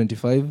 18 and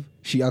 25,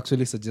 she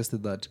actually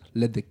suggested that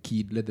let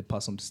the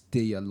person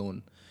stay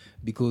alone.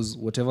 Because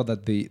whatever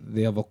that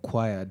they have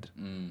acquired,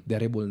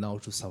 they're able now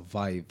to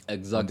survive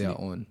Exactly. on their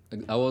own.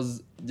 I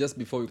was, just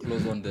before we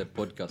close on the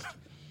podcast,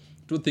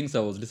 two things I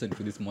was listening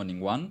to this morning.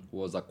 One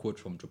was a quote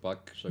from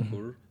Tupac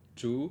Shakur.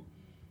 Two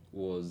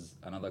was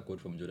another quote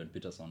from Jordan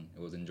Peterson.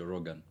 It was in Joe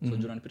Rogan. So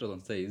Jordan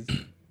Peterson says,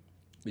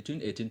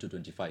 between 18 to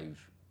 25,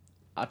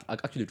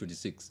 actually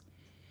 26,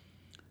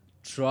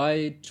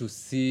 try to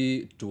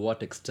see to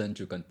what extent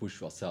you can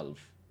push yourself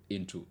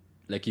into.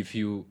 Like if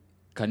you,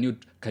 can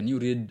you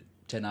read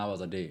 10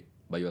 hours a day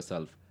by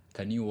yourself?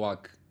 Can you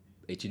work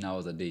 18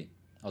 hours a day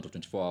out of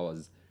 24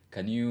 hours?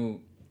 Can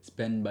you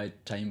spend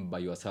time by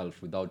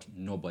yourself without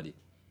nobody?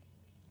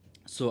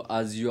 So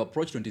as you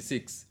approach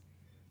 26,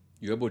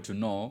 you're able to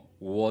know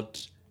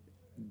what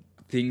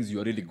things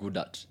you're really good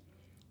at.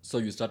 So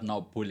you start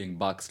now pulling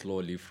back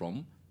slowly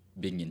from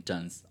being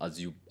intense as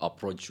you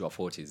approach your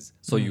 40s.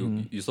 So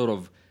you sort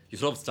of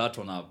start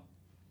on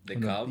the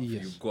curve,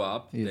 yes. you go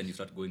up, then you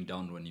start going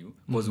down when you,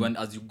 because when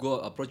as you go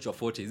approach your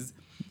 40s,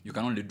 you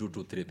can only do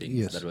 2-3 things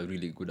Yes. that we're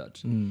really good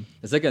at.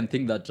 The second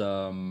thing that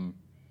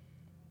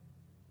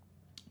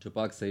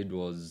Tupac said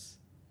was,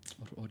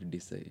 what did he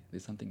say?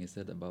 There's something he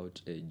said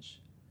about age.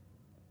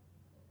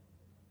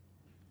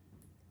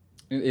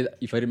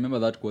 If I remember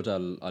that quote,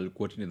 I'll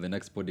quote it in the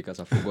next podcast.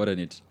 I've forgotten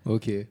it.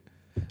 Okay.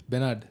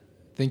 Bernard,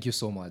 thank you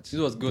so much. This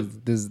was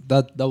good.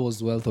 That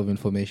was wealth of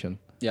information.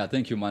 Yeah,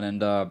 thank you, man.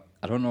 And I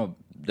don't know,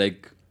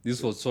 like,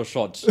 this was so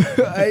short.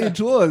 It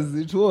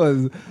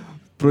was.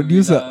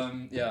 Producer,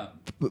 Yeah.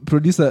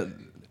 producer,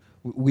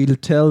 we'll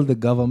tell the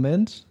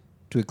government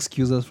to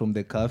excuse us from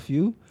the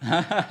curfew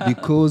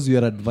because we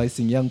are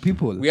advising young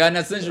people. We are an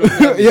essential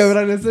service. Yeah,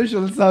 we're an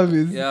essential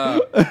service. Yeah.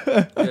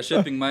 We are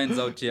shaping minds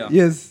out here.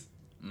 Yes.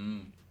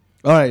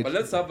 All right. But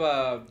let's have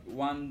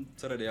one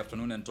Saturday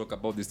afternoon and talk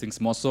about these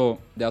things more. So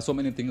there are so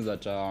many things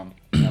that I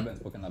haven't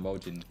spoken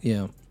about in.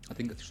 Yeah. I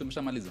think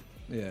Shamaliza.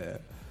 Yeah.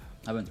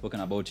 I haven't spoken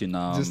about in.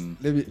 Just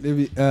let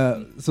me.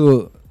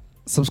 So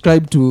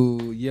subscribe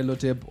to Yellow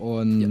Tape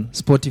on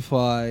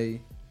Spotify.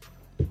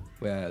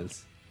 Where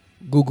else?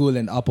 Google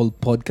and Apple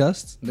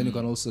Podcasts. Then you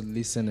can also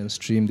listen and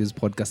stream this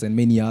podcast and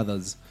many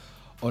others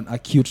on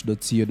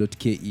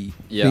acute.co.ke.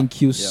 Yeah.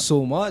 Thank you Yeah.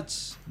 so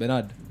much,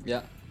 Bernard.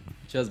 Yeah.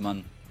 Cheers,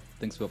 man.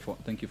 Thank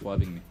you for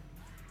having me.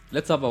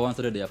 Let's have a one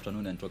Saturday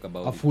afternoon and talk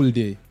about A it. full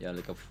day. Yeah,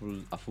 like a full,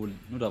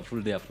 not a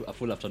full day, a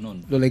full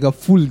afternoon. No, like a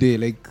full day.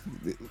 Like,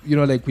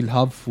 like we'll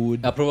have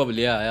food.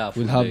 Probably, yeah.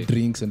 We'll full have day.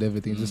 drinks and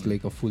everything. Just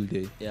like a full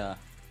day. Yeah,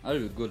 that'll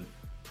be good.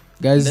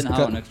 Guys, Then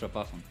have an extra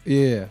person.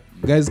 yeah.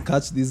 Guys,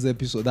 catch this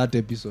episode, that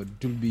episode.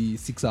 It will be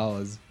 6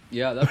 hours.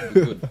 Yeah, that would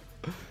be good.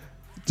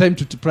 Time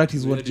to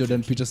practice what Ready to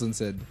Jordan Peterson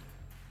said.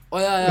 Oh,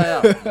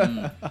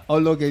 yeah. How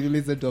long can you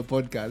listen to a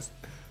podcast?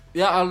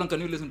 Yeah, how long can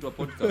you listen to a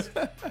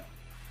podcast?